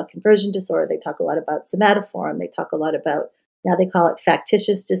talk a lot about conversion disorder. They talk a lot about somatoform. They talk a lot about, now they call it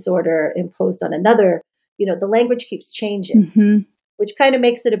factitious disorder imposed on another. The language keeps changing, which kind of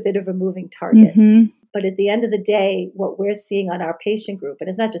makes it a bit of a moving target. But at the end of the day, what we're seeing on our patient group, and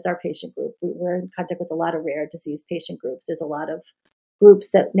it's not just our patient group, we're in contact with a lot of rare disease patient groups. There's a lot of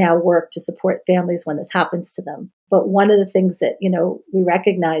groups that now work to support families when this happens to them. But one of the things that, we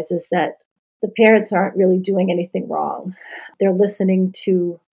recognize is that the parents aren't really doing anything wrong. They're listening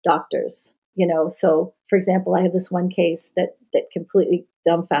to doctors, So, for example, I have this one case that completely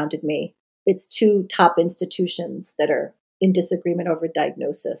dumbfounded me. It's two top institutions that are in disagreement over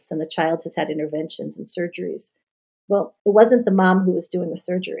diagnosis, and the child has had interventions and surgeries. Well, it wasn't the mom who was doing the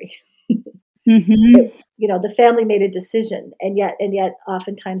surgery. Mm-hmm. The family made a decision, and yet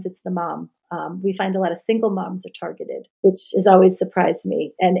oftentimes it's the mom. We find a lot of single moms are targeted, which has always surprised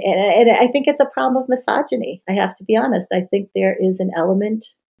me. And I think it's a problem of misogyny. I have to be honest. I think there is an element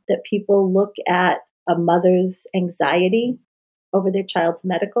that people look at a mother's anxiety over their child's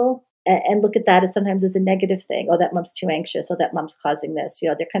medical and look at that as sometimes as a negative thing. Oh, that mom's too anxious. Oh, that mom's causing this.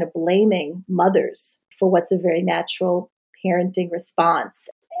 They're kind of blaming mothers for what's a very natural parenting response.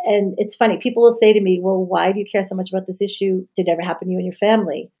 And it's funny, people will say to me, well, why do you care so much about this issue? Did it ever happen to you and your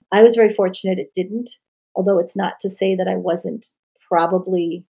family? I was very fortunate it didn't, although it's not to say that I wasn't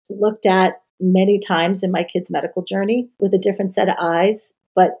probably looked at many times in my kid's medical journey with a different set of eyes.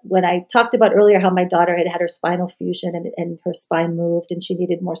 But when I talked about earlier how my daughter had had her spinal fusion and her spine moved and she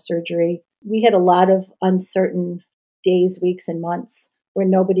needed more surgery, we had a lot of uncertain days, weeks, and months where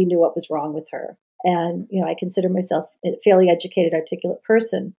nobody knew what was wrong with her. And, I consider myself a fairly educated, articulate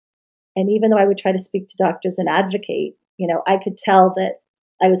person. And even though I would try to speak to doctors and advocate, I could tell that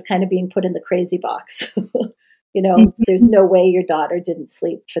I was kind of being put in the crazy box. There's no way your daughter didn't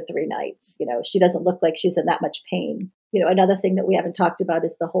sleep for 3 nights. She doesn't look like she's in that much pain. Another thing that we haven't talked about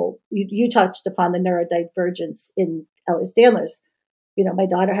is the whole, you touched upon the neurodivergence in Ehlers-Danlos. My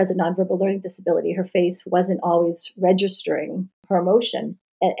daughter has a nonverbal learning disability. Her face wasn't always registering her emotion.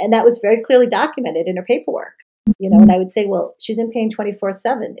 And that was very clearly documented in her paperwork. And I would say, well, she's in pain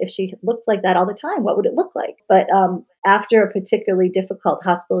 24/7. If she looked like that all the time, what would it look like? But after a particularly difficult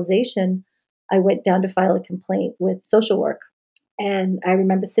hospitalization, I went down to file a complaint with social work. And I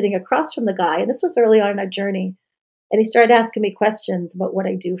remember sitting across from the guy, and this was early on in our journey, and he started asking me questions about what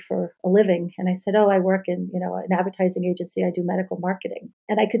I do for a living. And I said, oh, I work in, an advertising agency. I do medical marketing.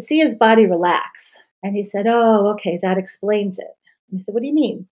 And I could see his body relax. And he said, oh, okay, that explains it. And I said, what do you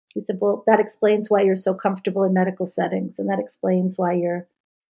mean? He said, well, that explains why you're so comfortable in medical settings. And that explains why you're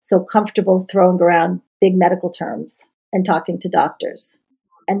so comfortable throwing around big medical terms and talking to doctors.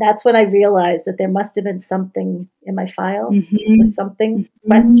 And that's when I realized that there must have been something in my file or something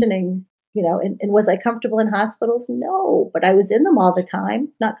questioning, and was I comfortable in hospitals? No, but I was in them all the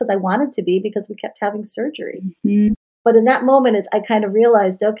time, not because I wanted to be, because we kept having surgery. But in that moment, I kind of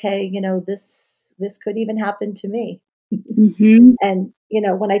realized, okay, this could even happen to me. And,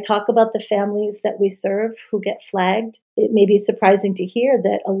 when I talk about the families that we serve who get flagged, it may be surprising to hear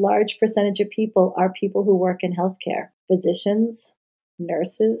that a large percentage of people are people who work in healthcare, physicians,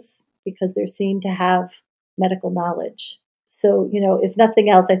 nurses, because they're seen to have medical knowledge. So, if nothing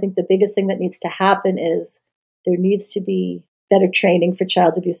else, I think the biggest thing that needs to happen is there needs to be better training for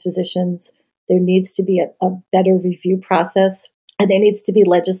child abuse physicians. There needs to be a better review process, and there needs to be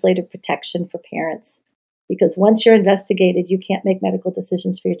legislative protection for parents. Because once you're investigated, you can't make medical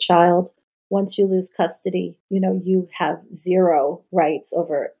decisions for your child. Once you lose custody, you have zero rights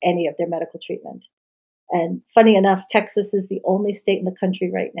over any of their medical treatment. And funny enough, Texas is the only state in the country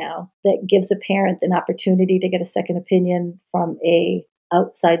right now that gives a parent an opportunity to get a second opinion from a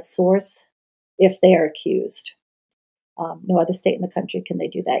outside source if they are accused. No other state in the country can they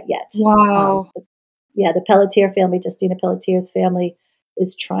do that yet. Wow. The Pelletier family, Justina Pelletier's family,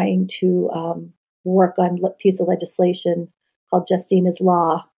 is trying to work on a piece of legislation called Justina's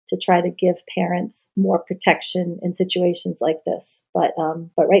Law to try to give parents more protection in situations like this. But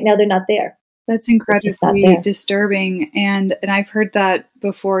right now they're not there. That's incredibly disturbing. And I've heard that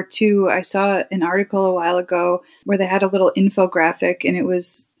before too. I saw an article a while ago where they had a little infographic, and it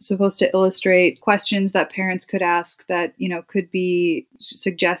was supposed to illustrate questions that parents could ask that, could be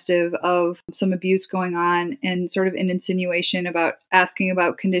suggestive of some abuse going on, and sort of an insinuation about asking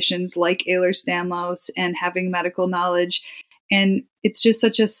about conditions like Ehlers-Danlos and having medical knowledge. And it's just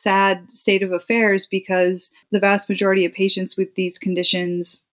such a sad state of affairs because the vast majority of patients with these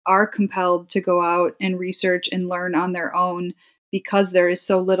conditions are compelled to go out and research and learn on their own because there is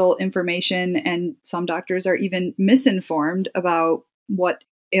so little information, and some doctors are even misinformed about what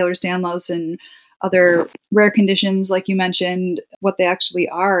Ehlers-Danlos and other rare conditions, like you mentioned, what they actually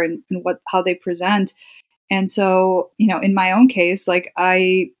are and how they present. And so, in my own case,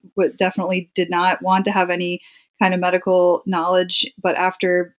 I definitely did not want to have any kind of medical knowledge, but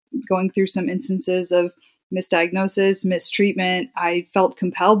after going through some instances of misdiagnosis, mistreatment, I felt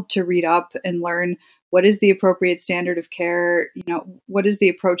compelled to read up and learn what is the appropriate standard of care, what is the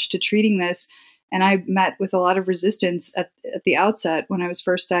approach to treating this. And I met with a lot of resistance at the outset when I was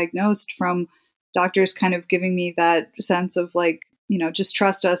first diagnosed, from doctors kind of giving me that sense of just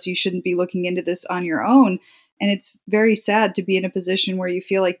trust us, you shouldn't be looking into this on your own. And it's very sad to be in a position where you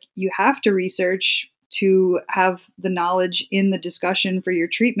feel like you have to research to have the knowledge in the discussion for your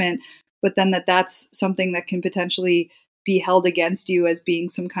treatment, but then that's something that can potentially be held against you as being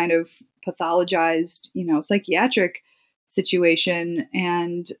some kind of pathologized, psychiatric situation.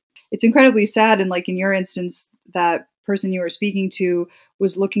 And it's incredibly sad. And like in your instance, that person you were speaking to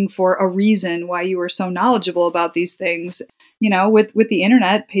was looking for a reason why you were so knowledgeable about these things. With the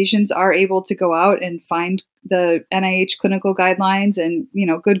internet, patients are able to go out and find the NIH clinical guidelines and,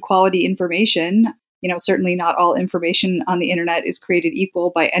 good quality information. Certainly not all information on the internet is created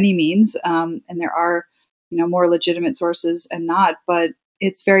equal by any means. And there are, more legitimate sources and not, but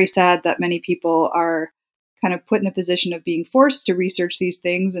it's very sad that many people are kind of put in a position of being forced to research these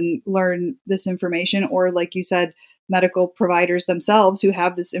things and learn this information, or like you said, medical providers themselves who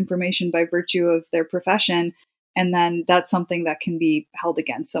have this information by virtue of their profession. And then that's something that can be held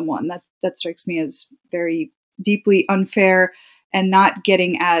against someone. That strikes me as very deeply unfair and not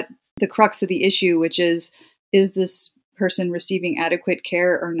getting at the crux of the issue, which is this person receiving adequate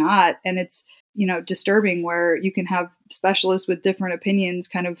care or not? And it's, disturbing where you can have specialists with different opinions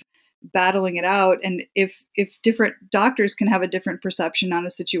kind of battling it out. And if different doctors can have a different perception on a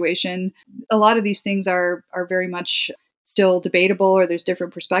situation, a lot of these things are very much still debatable, or there's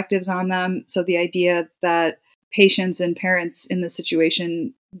different perspectives on them. So the idea that patients and parents in this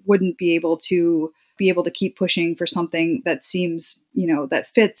situation wouldn't be able to keep pushing for something that seems, that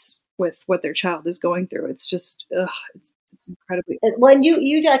fits with what their child is going through. It's just, it's incredibly. Well, and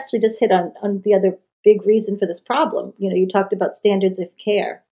you actually just hit on the other big reason for this problem. You talked about standards of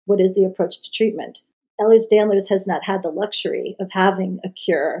care. What is the approach to treatment? Ehlers-Danlos has not had the luxury of having a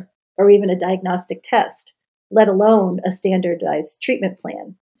cure or even a diagnostic test, let alone a standardized treatment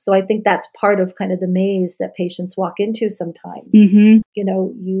plan. So I think that's part of kind of the maze that patients walk into sometimes. Mm-hmm.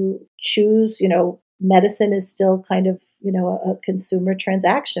 You choose, medicine is still kind of, a consumer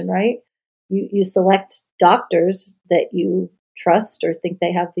transaction, right? You select doctors that you trust or think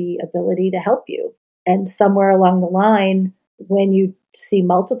they have the ability to help you. And somewhere along the line, when you see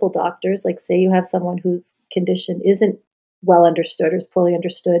multiple doctors, like say you have someone whose condition isn't well understood or is poorly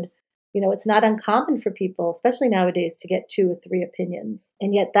understood, it's not uncommon for people, especially nowadays, to get 2 or 3 opinions.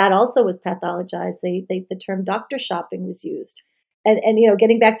 And yet that also was pathologized. The term doctor shopping was used. And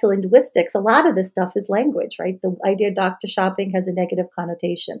getting back to linguistics, a lot of this stuff is language, right? The idea of doctor shopping has a negative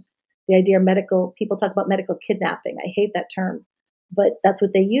connotation. The idea of people talk about medical kidnapping. I hate that term, but that's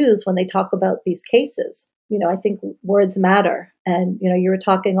what they use when they talk about these cases. I think words matter. And, you were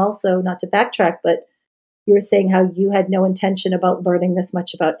talking also, not to backtrack, but you were saying how you had no intention about learning this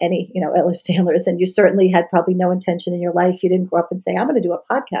much about any, Ehlers-Danlos, and you certainly had probably no intention in your life. You didn't grow up and say, I'm going to do a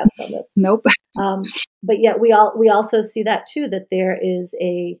podcast on this. Nope. But yet we also see that too, that there is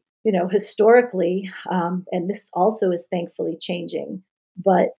a, historically, and this also is thankfully changing,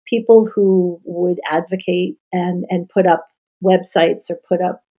 but people who would advocate and put up websites or put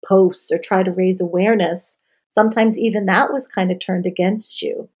up posts or try to raise awareness, sometimes even that was kind of turned against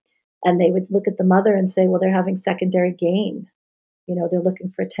you. And they would look at the mother and say, well, they're having secondary gain. They're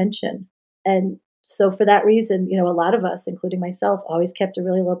looking for attention. And so for that reason, a lot of us, including myself, always kept a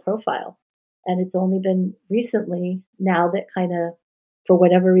really low profile. And it's only been recently now that kind of, for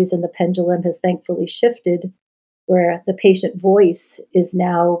whatever reason, the pendulum has thankfully shifted, where the patient voice is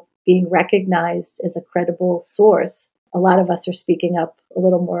now being recognized as a credible source. A lot of us are speaking up a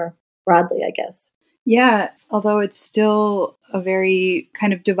little more broadly, I guess. Yeah, although it's still a very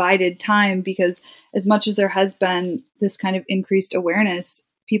kind of divided time, because as much as there has been this kind of increased awareness,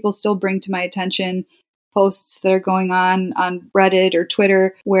 people still bring to my attention posts that are going on Reddit or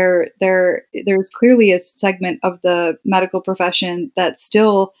Twitter where there's clearly a segment of the medical profession that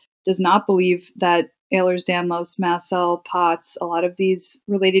still does not believe that Ehlers-Danlos, mast cell, POTS, a lot of these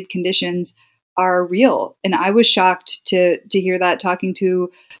related conditions are real. And I was shocked to hear that, talking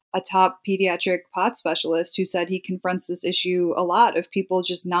to a top pediatric POTS specialist who said he confronts this issue a lot of people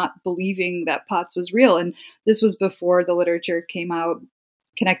just not believing that POTS was real. And this was before the literature came out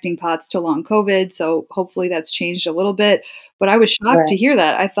connecting POTS to long COVID. So hopefully that's changed a little bit. But I was shocked to hear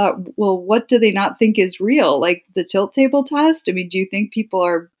that. I thought, well, what do they not think is real? Like the tilt table test? I mean, do you think people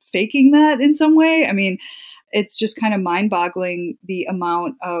are faking that in some way? I mean, it's just kind of mind-boggling the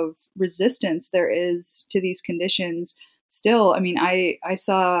amount of resistance there is to these conditions still. I mean, I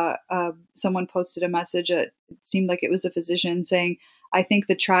saw someone posted a message that seemed like it was a physician saying, I think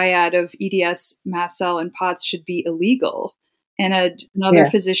the triad of EDS, mast cell, and POTS should be illegal. And another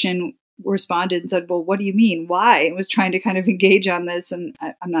physician responded and said, well, what do you mean? Why? And was trying to kind of engage on this. And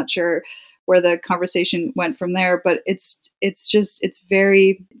I'm not sure where the conversation went from there, but it's a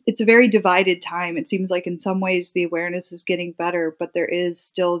very divided time. It seems like in some ways the awareness is getting better, but there is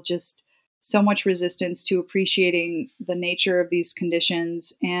still just so much resistance to appreciating the nature of these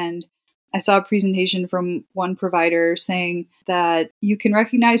conditions and I saw a presentation from one provider saying that you can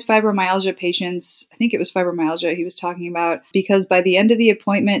recognize fibromyalgia patients. I think it was fibromyalgia he was talking about, because by the end of the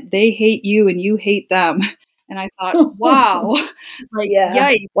appointment, they hate you and you hate them. And I thought, wow, like, Yeah.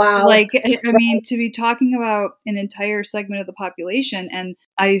 yikes. Wow. Like, I mean, to be talking about an entire segment of the population. And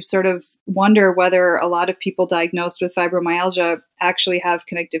I sort of wonder whether a lot of people diagnosed with fibromyalgia actually have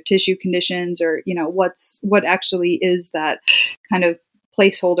connective tissue conditions, or, what actually is that kind of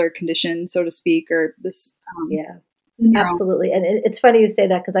placeholder condition, so to speak, or this Yeah. syndrome. Absolutely. And it's funny you say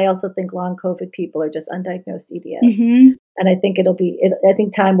that, because I also think long COVID people are just undiagnosed EDS. Mm-hmm. And I think I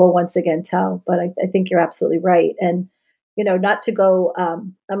think time will once again tell, but I think you're absolutely right. And, not to go,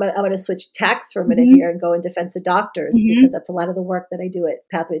 I'm going to switch tacks for a minute Mm-hmm. here and go in defense of doctors, Mm-hmm. because that's a lot of the work that I do at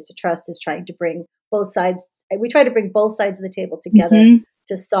Pathways to Trust, is trying to bring both sides. We try to bring both sides of the table together Mm-hmm.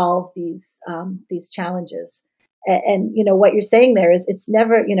 to solve these challenges. And, what you're saying there is, it's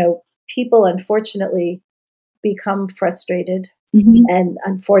never, people unfortunately become frustrated, Mm-hmm. and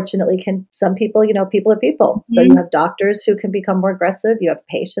unfortunately some people, people are people. So Mm-hmm. you have doctors who can become more aggressive. You have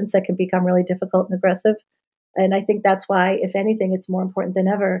patients that can become really difficult and aggressive. And I think that's why, if anything, it's more important than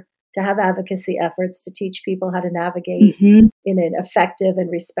ever to have advocacy efforts to teach people how to navigate Mm-hmm. in an effective and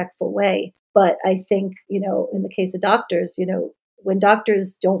respectful way. But I think, in the case of doctors, when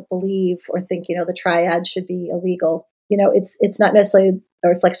doctors don't believe or think, the triad should be illegal, it's not necessarily a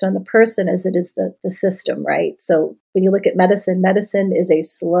reflection on the person as it is the system, right? So when you look at medicine is a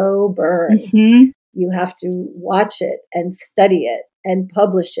slow burn. Mm-hmm. You have to watch it and study it and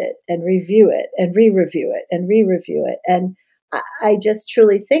publish it and review it and re-review it and re-review it. And I just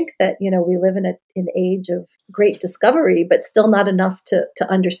truly think that, we live in an age of great discovery, but still not enough to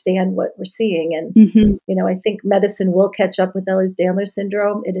understand what we're seeing. And, Mm-hmm. I think medicine will catch up with Ehlers-Danlos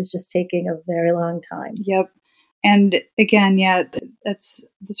syndrome. It is just taking a very long time. Yep. And again, yeah, that's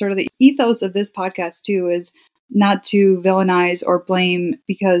the sort of the ethos of this podcast too, is not to villainize or blame,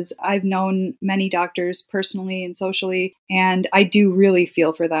 because I've known many doctors personally and socially, and I do really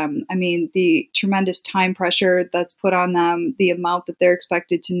feel for them. I mean, the tremendous time pressure that's put on them, the amount that they're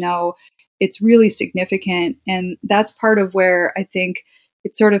expected to know, it's really significant. And that's part of where I think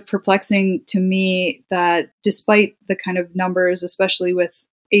it's sort of perplexing to me that despite the kind of numbers, especially with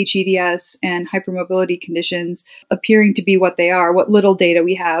HEDS and hypermobility conditions appearing to be what they are, what little data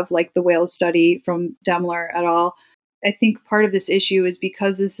we have, like the Wales study from Demler et al. I think part of this issue is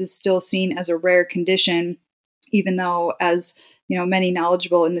because this is still seen as a rare condition, even though, as many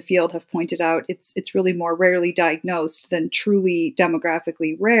knowledgeable in the field have pointed out, it's really more rarely diagnosed than truly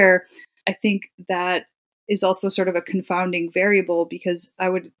demographically rare. I think that is also sort of a confounding variable, because I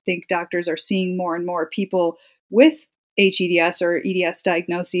would think doctors are seeing more and more people with HEDS or EDS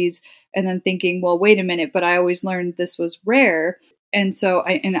diagnoses, and then thinking, well, wait a minute, but I always learned this was rare. And so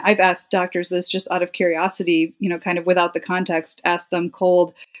I've asked doctors this just out of curiosity, kind of without the context, asked them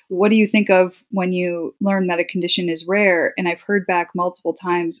cold, what do you think of when you learn that a condition is rare? And I've heard back multiple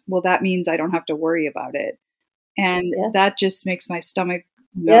times, well, that means I don't have to worry about it. And Yeah. that just makes my stomach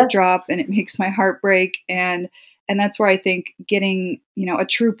Yeah. drop, and it makes my heart break. And that's where I think getting, a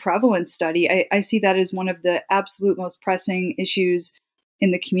true prevalence study, I see that as one of the absolute most pressing issues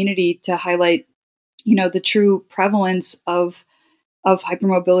in the community, to highlight, the true prevalence of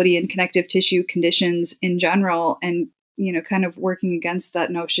hypermobility and connective tissue conditions in general, and, kind of working against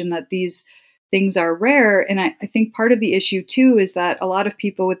that notion that these things are rare. And I think part of the issue too is that a lot of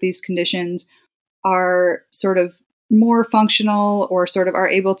people with these conditions are sort of more functional, or sort of are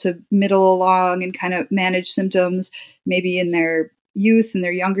able to middle along and kind of manage symptoms maybe in their youth and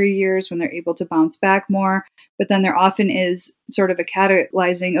their younger years, when they're able to bounce back more. But then there often is sort of a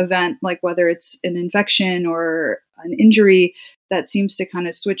catalyzing event, like whether it's an infection or an injury, that seems to kind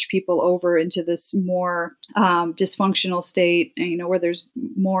of switch people over into this more dysfunctional state, where there's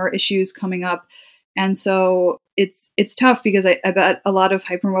more issues coming up. And so it's tough, because I bet a lot of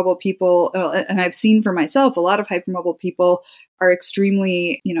hypermobile people, and I've seen for myself, a lot of hypermobile people are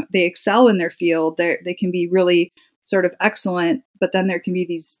extremely, they excel in their field. They can be really sort of excellent, but then there can be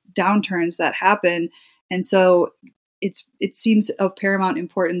these downturns that happen. And so it seems of paramount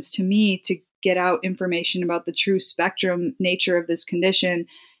importance to me to get out information about the true spectrum nature of this condition,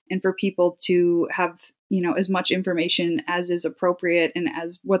 and for people to have, as much information as is appropriate and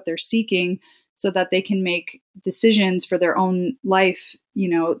as what they're seeking, so that they can make decisions for their own life,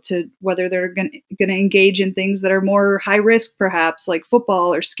 to whether they're going to engage in things that are more high risk, perhaps like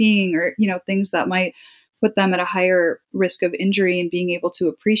football or skiing, or, things that might put them at a higher risk of injury, and being able to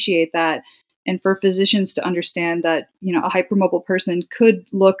appreciate that. And for physicians to understand that, a hypermobile person could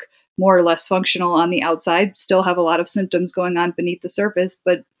look more or less functional on the outside, still have a lot of symptoms going on beneath the surface,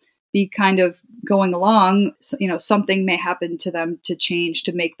 but be kind of going along, something may happen to them to change,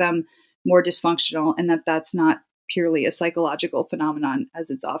 to make them more dysfunctional, and that's not purely a psychological phenomenon as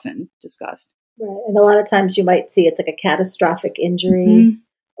it's often discussed. Right. And a lot of times you might see it's like a catastrophic injury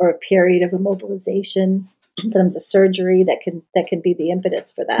or a period of immobilization, sometimes a surgery that can be the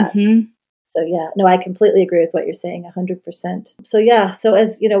impetus for that. So yeah, no, I completely agree with what you're saying, 100%. So yeah, so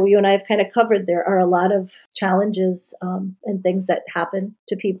as you and I have kind of covered, there are a lot of challenges and things that happen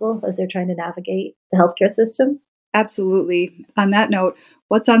to people as they're trying to navigate the healthcare system. Absolutely. On that note,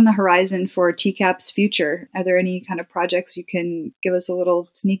 what's on the horizon for TCAPP's future? Are there any kind of projects you can give us a little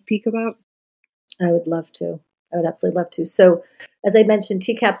sneak peek about? I would love to. I would absolutely love to. So, as I mentioned,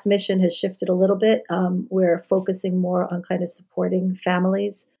 TCAPP's mission has shifted a little bit. We're focusing more on kind of supporting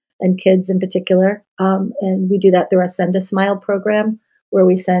families and kids in particular. And we do that through our Send a Smile program, where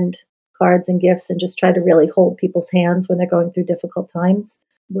we send cards and gifts and just try to really hold people's hands when they're going through difficult times.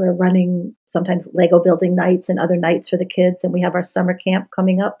 We're running sometimes Lego building nights and other nights for the kids. And we have our summer camp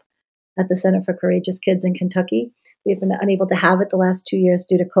coming up at the Center for Courageous Kids in Kentucky. We've been unable to have it the last 2 years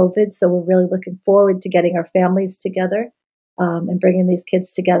due to COVID. So we're really looking forward to getting our families together and bringing these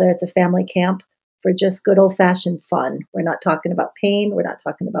kids together. It's a family camp for just good old-fashioned fun. We're not talking about pain. We're not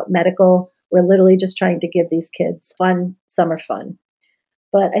talking about medical. We're literally just trying to give these kids fun, summer fun.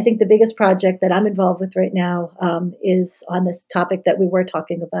 But I think the biggest project that I'm involved with right now is on this topic that we were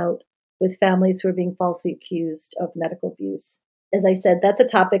talking about with families who are being falsely accused of medical abuse. As I said, that's a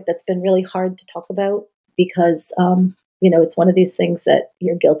topic that's been really hard to talk about because, it's one of these things that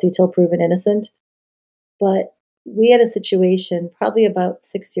you're guilty till proven innocent. But we had a situation probably about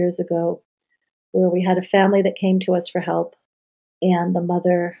 6 years ago where we had a family that came to us for help, and the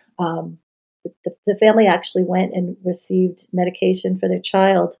mother, the family actually went and received medication for their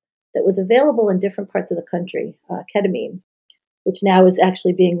child that was available in different parts of the country, ketamine, which now is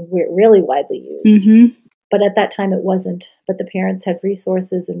actually being really widely used. But at that time it wasn't. But the parents had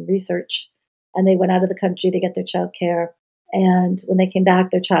resources and research, and they went out of the country to get their child care. And when they came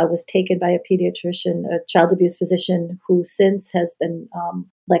back, their child was taken by a pediatrician, a child abuse physician, who since has been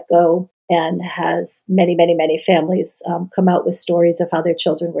let go, and has many, many, many families come out with stories of how their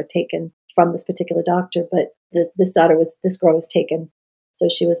children were taken from this particular doctor. But this girl was taken. So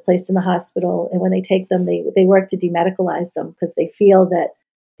she was placed in the hospital. And when they take them, they work to demedicalize them because they feel that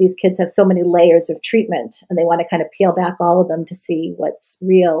these kids have so many layers of treatment, and they want to kind of peel back all of them to see what's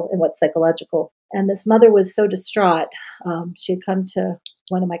real and what's psychological. And this mother was so distraught. She had come to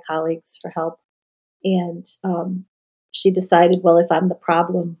one of my colleagues for help, and she decided, well, if I'm the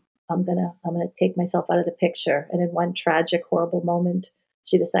problem, I'm gonna take myself out of the picture. And in one tragic, horrible moment,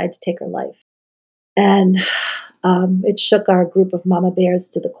 she decided to take her life. And it shook our group of mama bears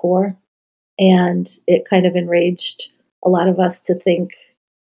to the core, and it kind of enraged a lot of us to think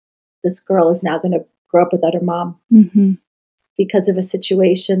this girl is now going to grow up without her mom because of a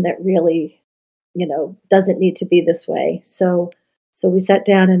situation that really, doesn't need to be this way. So we sat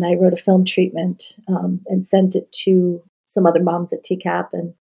down and I wrote a film treatment and sent it to some other moms at TCAPP,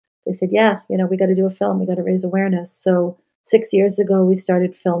 and they said, yeah, we got to do a film. We got to raise awareness. So 6 years ago, we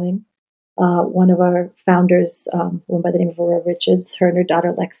started filming. One of our founders, one by the name of Aurora Richards, her and her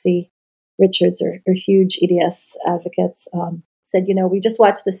daughter Lexi Richards are huge EDS advocates, said, we just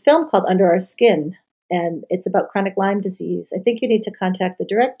watched this film called Under Our Skin, and it's about chronic Lyme disease. I think you need to contact the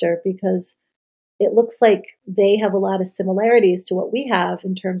director because it looks like they have a lot of similarities to what we have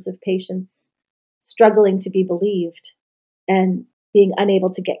in terms of patients struggling to be believed and being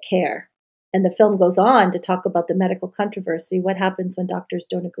unable to get care. And the film goes on to talk about the medical controversy, what happens when doctors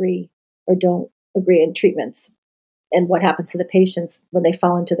don't agree or don't agree in treatments, and what happens to the patients when they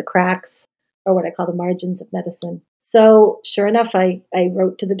fall into the cracks, or what I call the margins of medicine. So sure enough, I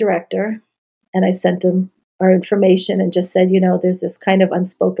wrote to the director and I sent him our information and just said, there's this kind of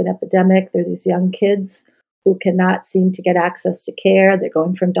unspoken epidemic. There are these young kids who cannot seem to get access to care. They're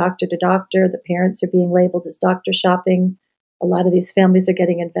going from doctor to doctor. The parents are being labeled as doctor shopping. A lot of these families are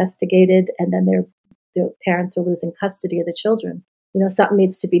getting investigated, and then their parents are losing custody of the children. Something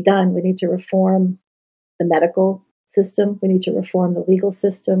needs to be done. We need to reform the medical system. We need to reform the legal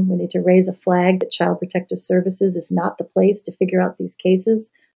system. We need to raise a flag that Child Protective Services is not the place to figure out these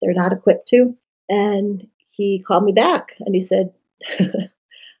cases. They're not equipped to. And he called me back and he said,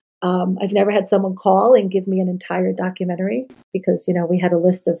 I've never had someone call and give me an entire documentary because, we had a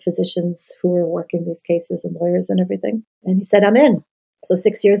list of physicians who were working these cases and lawyers and everything. And he said, I'm in. So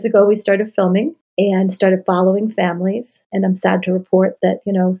 6 years ago, we started filming and started following families. And I'm sad to report that,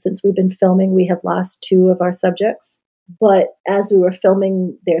 since we've been filming, we have lost 2 of our subjects. But as we were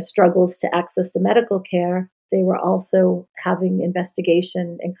filming their struggles to access the medical care, They were also having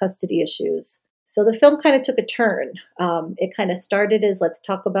investigation and custody issues. So the film kind of took a turn. It kind of started as, let's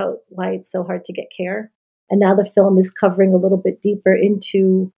talk about why it's so hard to get care. And now the film is covering a little bit deeper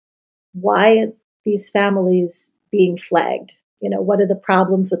into why these families being flagged. What are the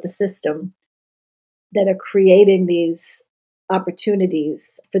problems with the system that are creating these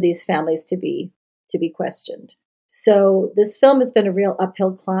opportunities for these families to be questioned. So this film has been a real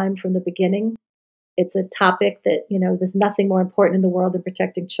uphill climb from the beginning. It's a topic that, there's nothing more important in the world than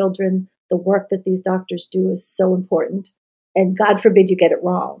protecting children. The work that these doctors do is so important. And God forbid you get it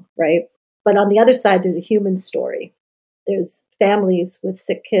wrong, right? But on the other side, there's a human story. There's families with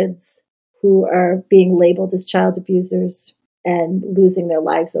sick kids who are being labeled as child abusers and losing their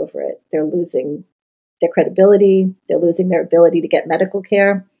lives over it. They're losing their credibility. They're losing their ability to get medical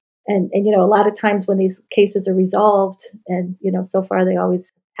care. And a lot of times when these cases are resolved, and, so far they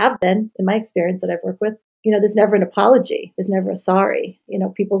always have been, in my experience that I've worked with, there's never an apology. There's never a sorry.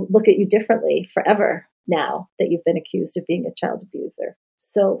 People look at you differently forever now that you've been accused of being a child abuser.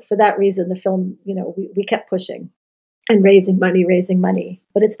 So for that reason, the film, we kept pushing and raising money,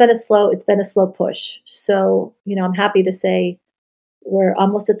 but it's been a slow push. So, I'm happy to say we're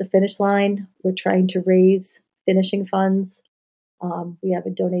almost at the finish line. We're trying to raise finishing funds. We have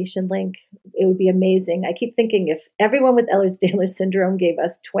a donation link. It would be amazing. I keep thinking if everyone with Ehlers-Danlos syndrome gave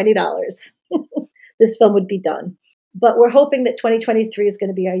us $20, this film would be done. But we're hoping that 2023 is going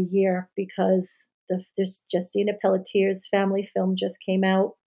to be our year because there's Justina Pelletier's family film just came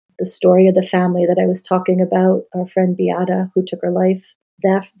out. The story of the family that I was talking about, our friend Beata, who took her life,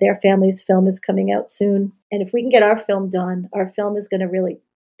 their family's film is coming out soon. And if we can get our film done, our film is going to really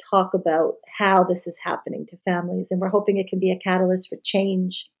talk about how this is happening to families. And we're hoping it can be a catalyst for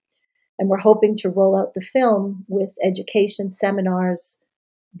change. And we're hoping to roll out the film with education seminars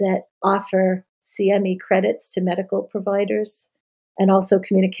that offer CME credits to medical providers and also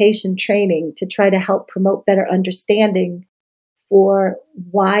communication training to try to help promote better understanding for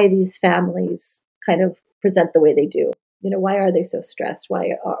why these families kind of present the way they do. Why are they so stressed?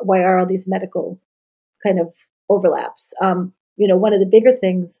 Why are all these medical kind of overlaps? One of the bigger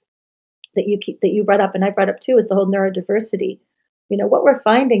things that you brought up and I brought up too is the whole neurodiversity. What we're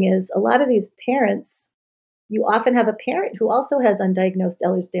finding is a lot of these parents, you often have a parent who also has undiagnosed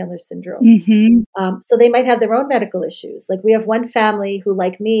Ehlers-Danlos syndrome. Mm-hmm. So they might have their own medical issues. Like we have one family who,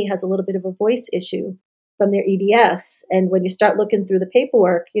 like me, has a little bit of a voice issue from their EDS. And when you start looking through the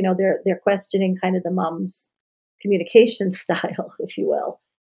paperwork, they're questioning kind of the mom's communication style, if you will.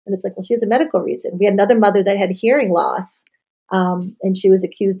 And it's like, well, she has a medical reason. We had another mother that had hearing loss, and she was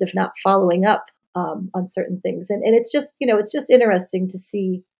accused of not following up on certain things. And it's just, it's just interesting to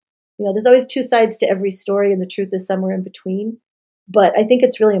see, there's always two sides to every story and the truth is somewhere in between. But I think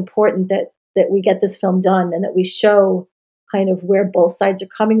it's really important that we get this film done and that we show kind of where both sides are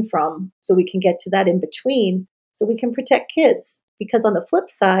coming from so we can get to that in between so we can protect kids. Because on the flip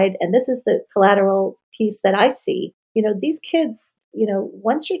side, and this is the collateral piece that I see, these kids,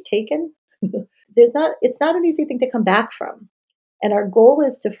 once you're taken, it's not an easy thing to come back from. And our goal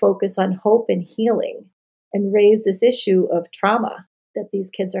is to focus on hope and healing and raise this issue of trauma that these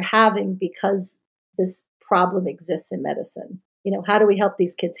kids are having because this problem exists in medicine. How do we help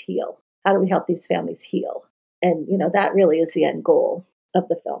these kids heal? How do we help these families heal? And, that really is the end goal of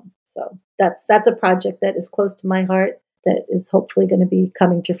the film. So that's a project that is close to my heart that is hopefully going to be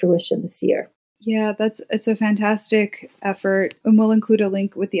coming to fruition this year. Yeah, it's a fantastic effort. And we'll include a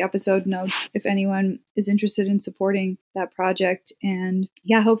link with the episode notes if anyone is interested in supporting that project. And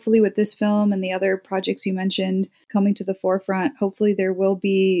yeah, hopefully with this film and the other projects you mentioned coming to the forefront, hopefully there will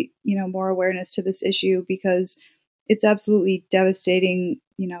be, more awareness to this issue because it's absolutely devastating,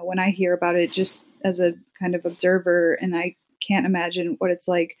 when I hear about it just as a kind of observer, and I can't imagine what it's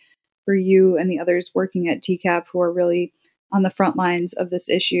like for you and the others working at TCAPP who are really on the front lines of this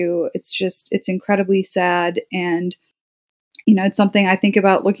issue. It's incredibly sad. And, it's something I think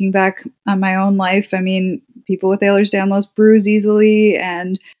about looking back on my own life. I mean, people with Ehlers-Danlos bruise easily.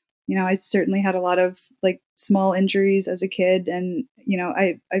 And, I certainly had a lot of like small injuries as a kid. And,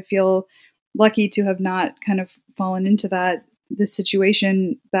 I feel lucky to have not kind of fallen into this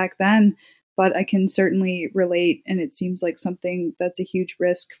situation back then, but I can certainly relate. And it seems like something that's a huge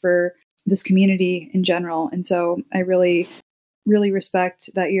risk for this community in general. And so I really, really respect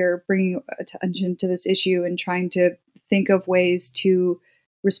that you're bringing attention to this issue and trying to think of ways to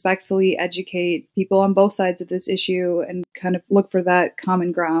respectfully educate people on both sides of this issue and kind of look for that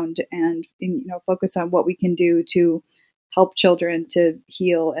common ground and focus on what we can do to help children to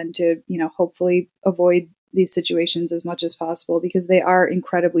heal and to, hopefully avoid these situations as much as possible because they are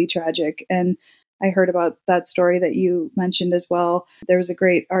incredibly tragic. And I heard about that story that you mentioned as well. There was a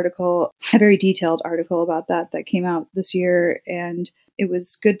great article, a very detailed article about that came out this year. And it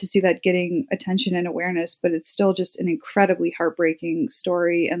was good to see that getting attention and awareness, but it's still just an incredibly heartbreaking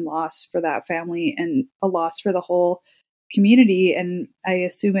story and loss for that family and a loss for the whole community. And I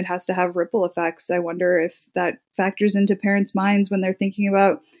assume it has to have ripple effects. I wonder if that factors into parents' minds when they're thinking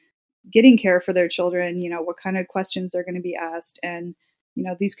about getting care for their children, what kind of questions they're going to be asked. And,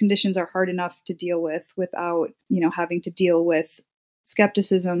 these conditions are hard enough to deal with without, having to deal with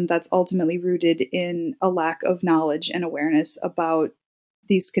skepticism that's ultimately rooted in a lack of knowledge and awareness about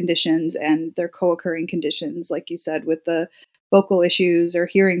these conditions and their co-occurring conditions, like you said, with the vocal issues or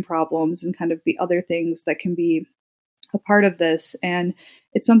hearing problems and kind of the other things that can be a part of this. And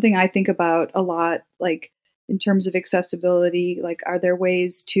it's something I think about a lot, like in terms of accessibility, like are there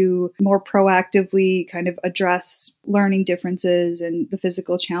ways to more proactively kind of address learning differences and the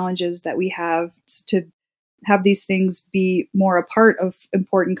physical challenges that we have to have these things be more a part of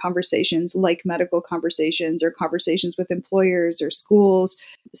important conversations like medical conversations or conversations with employers or schools.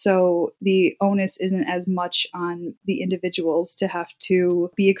 So the onus isn't as much on the individuals to have to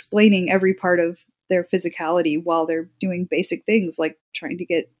be explaining every part of their physicality while they're doing basic things like trying to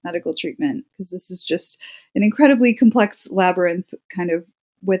get medical treatment, because this is just an incredibly complex labyrinth, kind of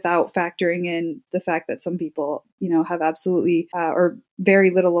without factoring in the fact that some people, have absolutely or very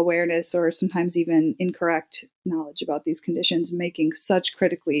little awareness or sometimes even incorrect knowledge about these conditions, making such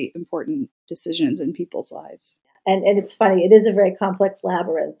critically important decisions in people's lives. And it's funny, it is a very complex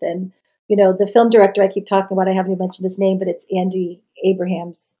labyrinth. And, the film director I keep talking about, I haven't even mentioned his name, but it's Andy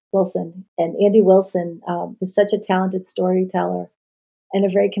Abrahams Wilson. And Andy Wilson is such a talented storyteller and a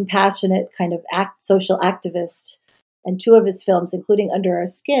very compassionate kind of social activist. And two of his films, including Under Our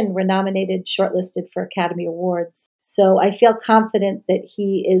Skin, were nominated, shortlisted for Academy Awards. So I feel confident that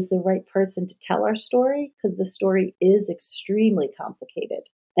he is the right person to tell our story, because the story is extremely complicated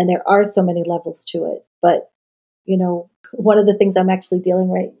and there are so many levels to it. But, one of the things I'm actually dealing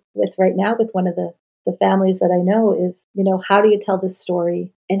with right now with one of the families that I know is, how do you tell this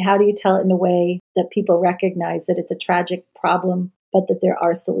story and how do you tell it in a way that people recognize that it's a tragic problem, but that there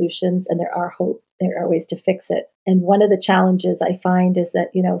are solutions and there are hope. There are ways to fix it. And one of the challenges I find is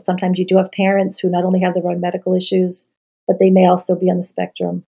that, sometimes you do have parents who not only have their own medical issues, but they may also be on the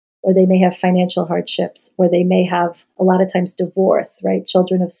spectrum, or they may have financial hardships, or they may have a lot of times divorce, right?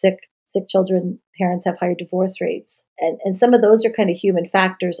 Children of sick children, parents have higher divorce rates. And some of those are kind of human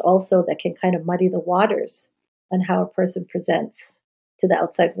factors also that can kind of muddy the waters on how a person presents to the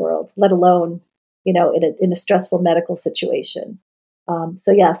outside world, let alone, in a stressful medical situation.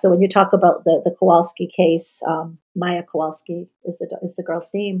 So when you talk about the Kowalski case, Maya Kowalski is the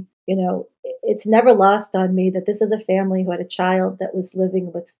girl's name. It's never lost on me that this is a family who had a child that was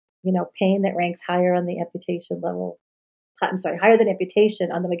living with, pain that ranks higher on the amputation level. Higher than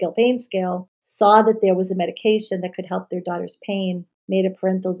amputation on the McGill pain scale. Saw that there was a medication that could help their daughter's pain. Made a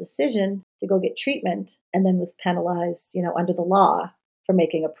parental decision to go get treatment, and then was penalized, under the law for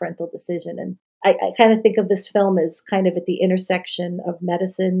making a parental decision. And I kind of think of this film as kind of at the intersection of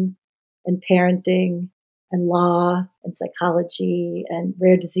medicine and parenting and law and psychology and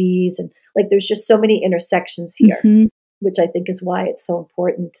rare disease. And like, there's just so many intersections here, which I think is why it's so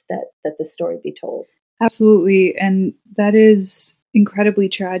important that the story be told. Absolutely. And that is incredibly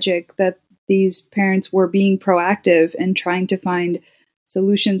tragic that these parents were being proactive and trying to find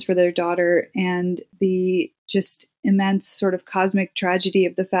solutions for their daughter, and the just immense sort of cosmic tragedy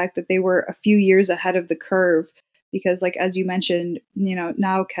of the fact that they were a few years ahead of the curve, because like, as you mentioned,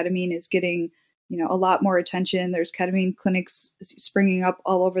 now ketamine is getting, a lot more attention. There's ketamine clinics springing up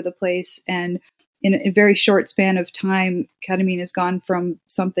all over the place. And in a very short span of time, ketamine has gone from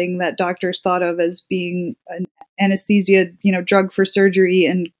something that doctors thought of as being an anesthesia, drug for surgery,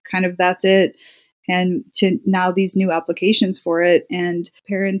 and kind of that's it, and to now these new applications for it. And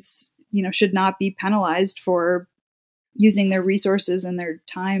parents, should not be penalized for using their resources and their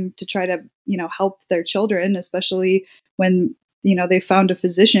time to try to, help their children, especially when, they found a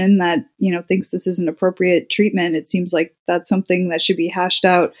physician that, thinks this is an appropriate treatment. It seems like that's something that should be hashed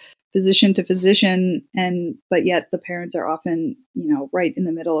out physician to physician, but yet the parents are often, right in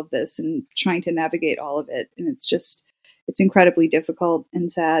the middle of this and trying to navigate all of it. And it's incredibly difficult and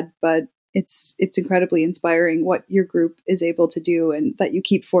sad, but it's incredibly inspiring what your group is able to do, and that you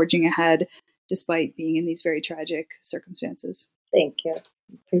keep forging ahead despite being in these very tragic circumstances. Thank you.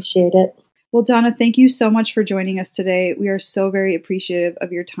 Appreciate it. Well, Donna, thank you so much for joining us today. We are so very appreciative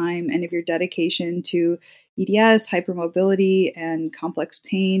of your time and of your dedication to EDS, hypermobility, and complex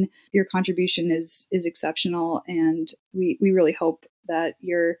pain. Your contribution is exceptional, and we really hope that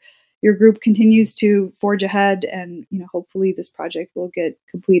your your group continues to forge ahead, and hopefully this project will get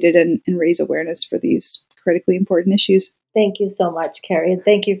completed and raise awareness for these critically important issues. Thank you so much, Carrie, and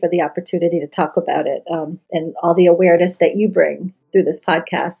thank you for the opportunity to talk about it, and all the awareness that you bring through this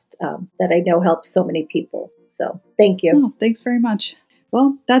podcast that I know helps so many people. So thank you. Oh, thanks very much.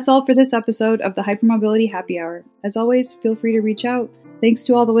 Well, that's all for this episode of the Hypermobility Happy Hour. As always, feel free to reach out. Thanks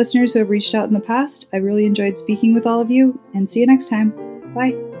to all the listeners who have reached out in the past. I really enjoyed speaking with all of you, and see you next time.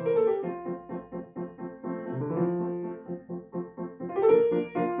 Bye.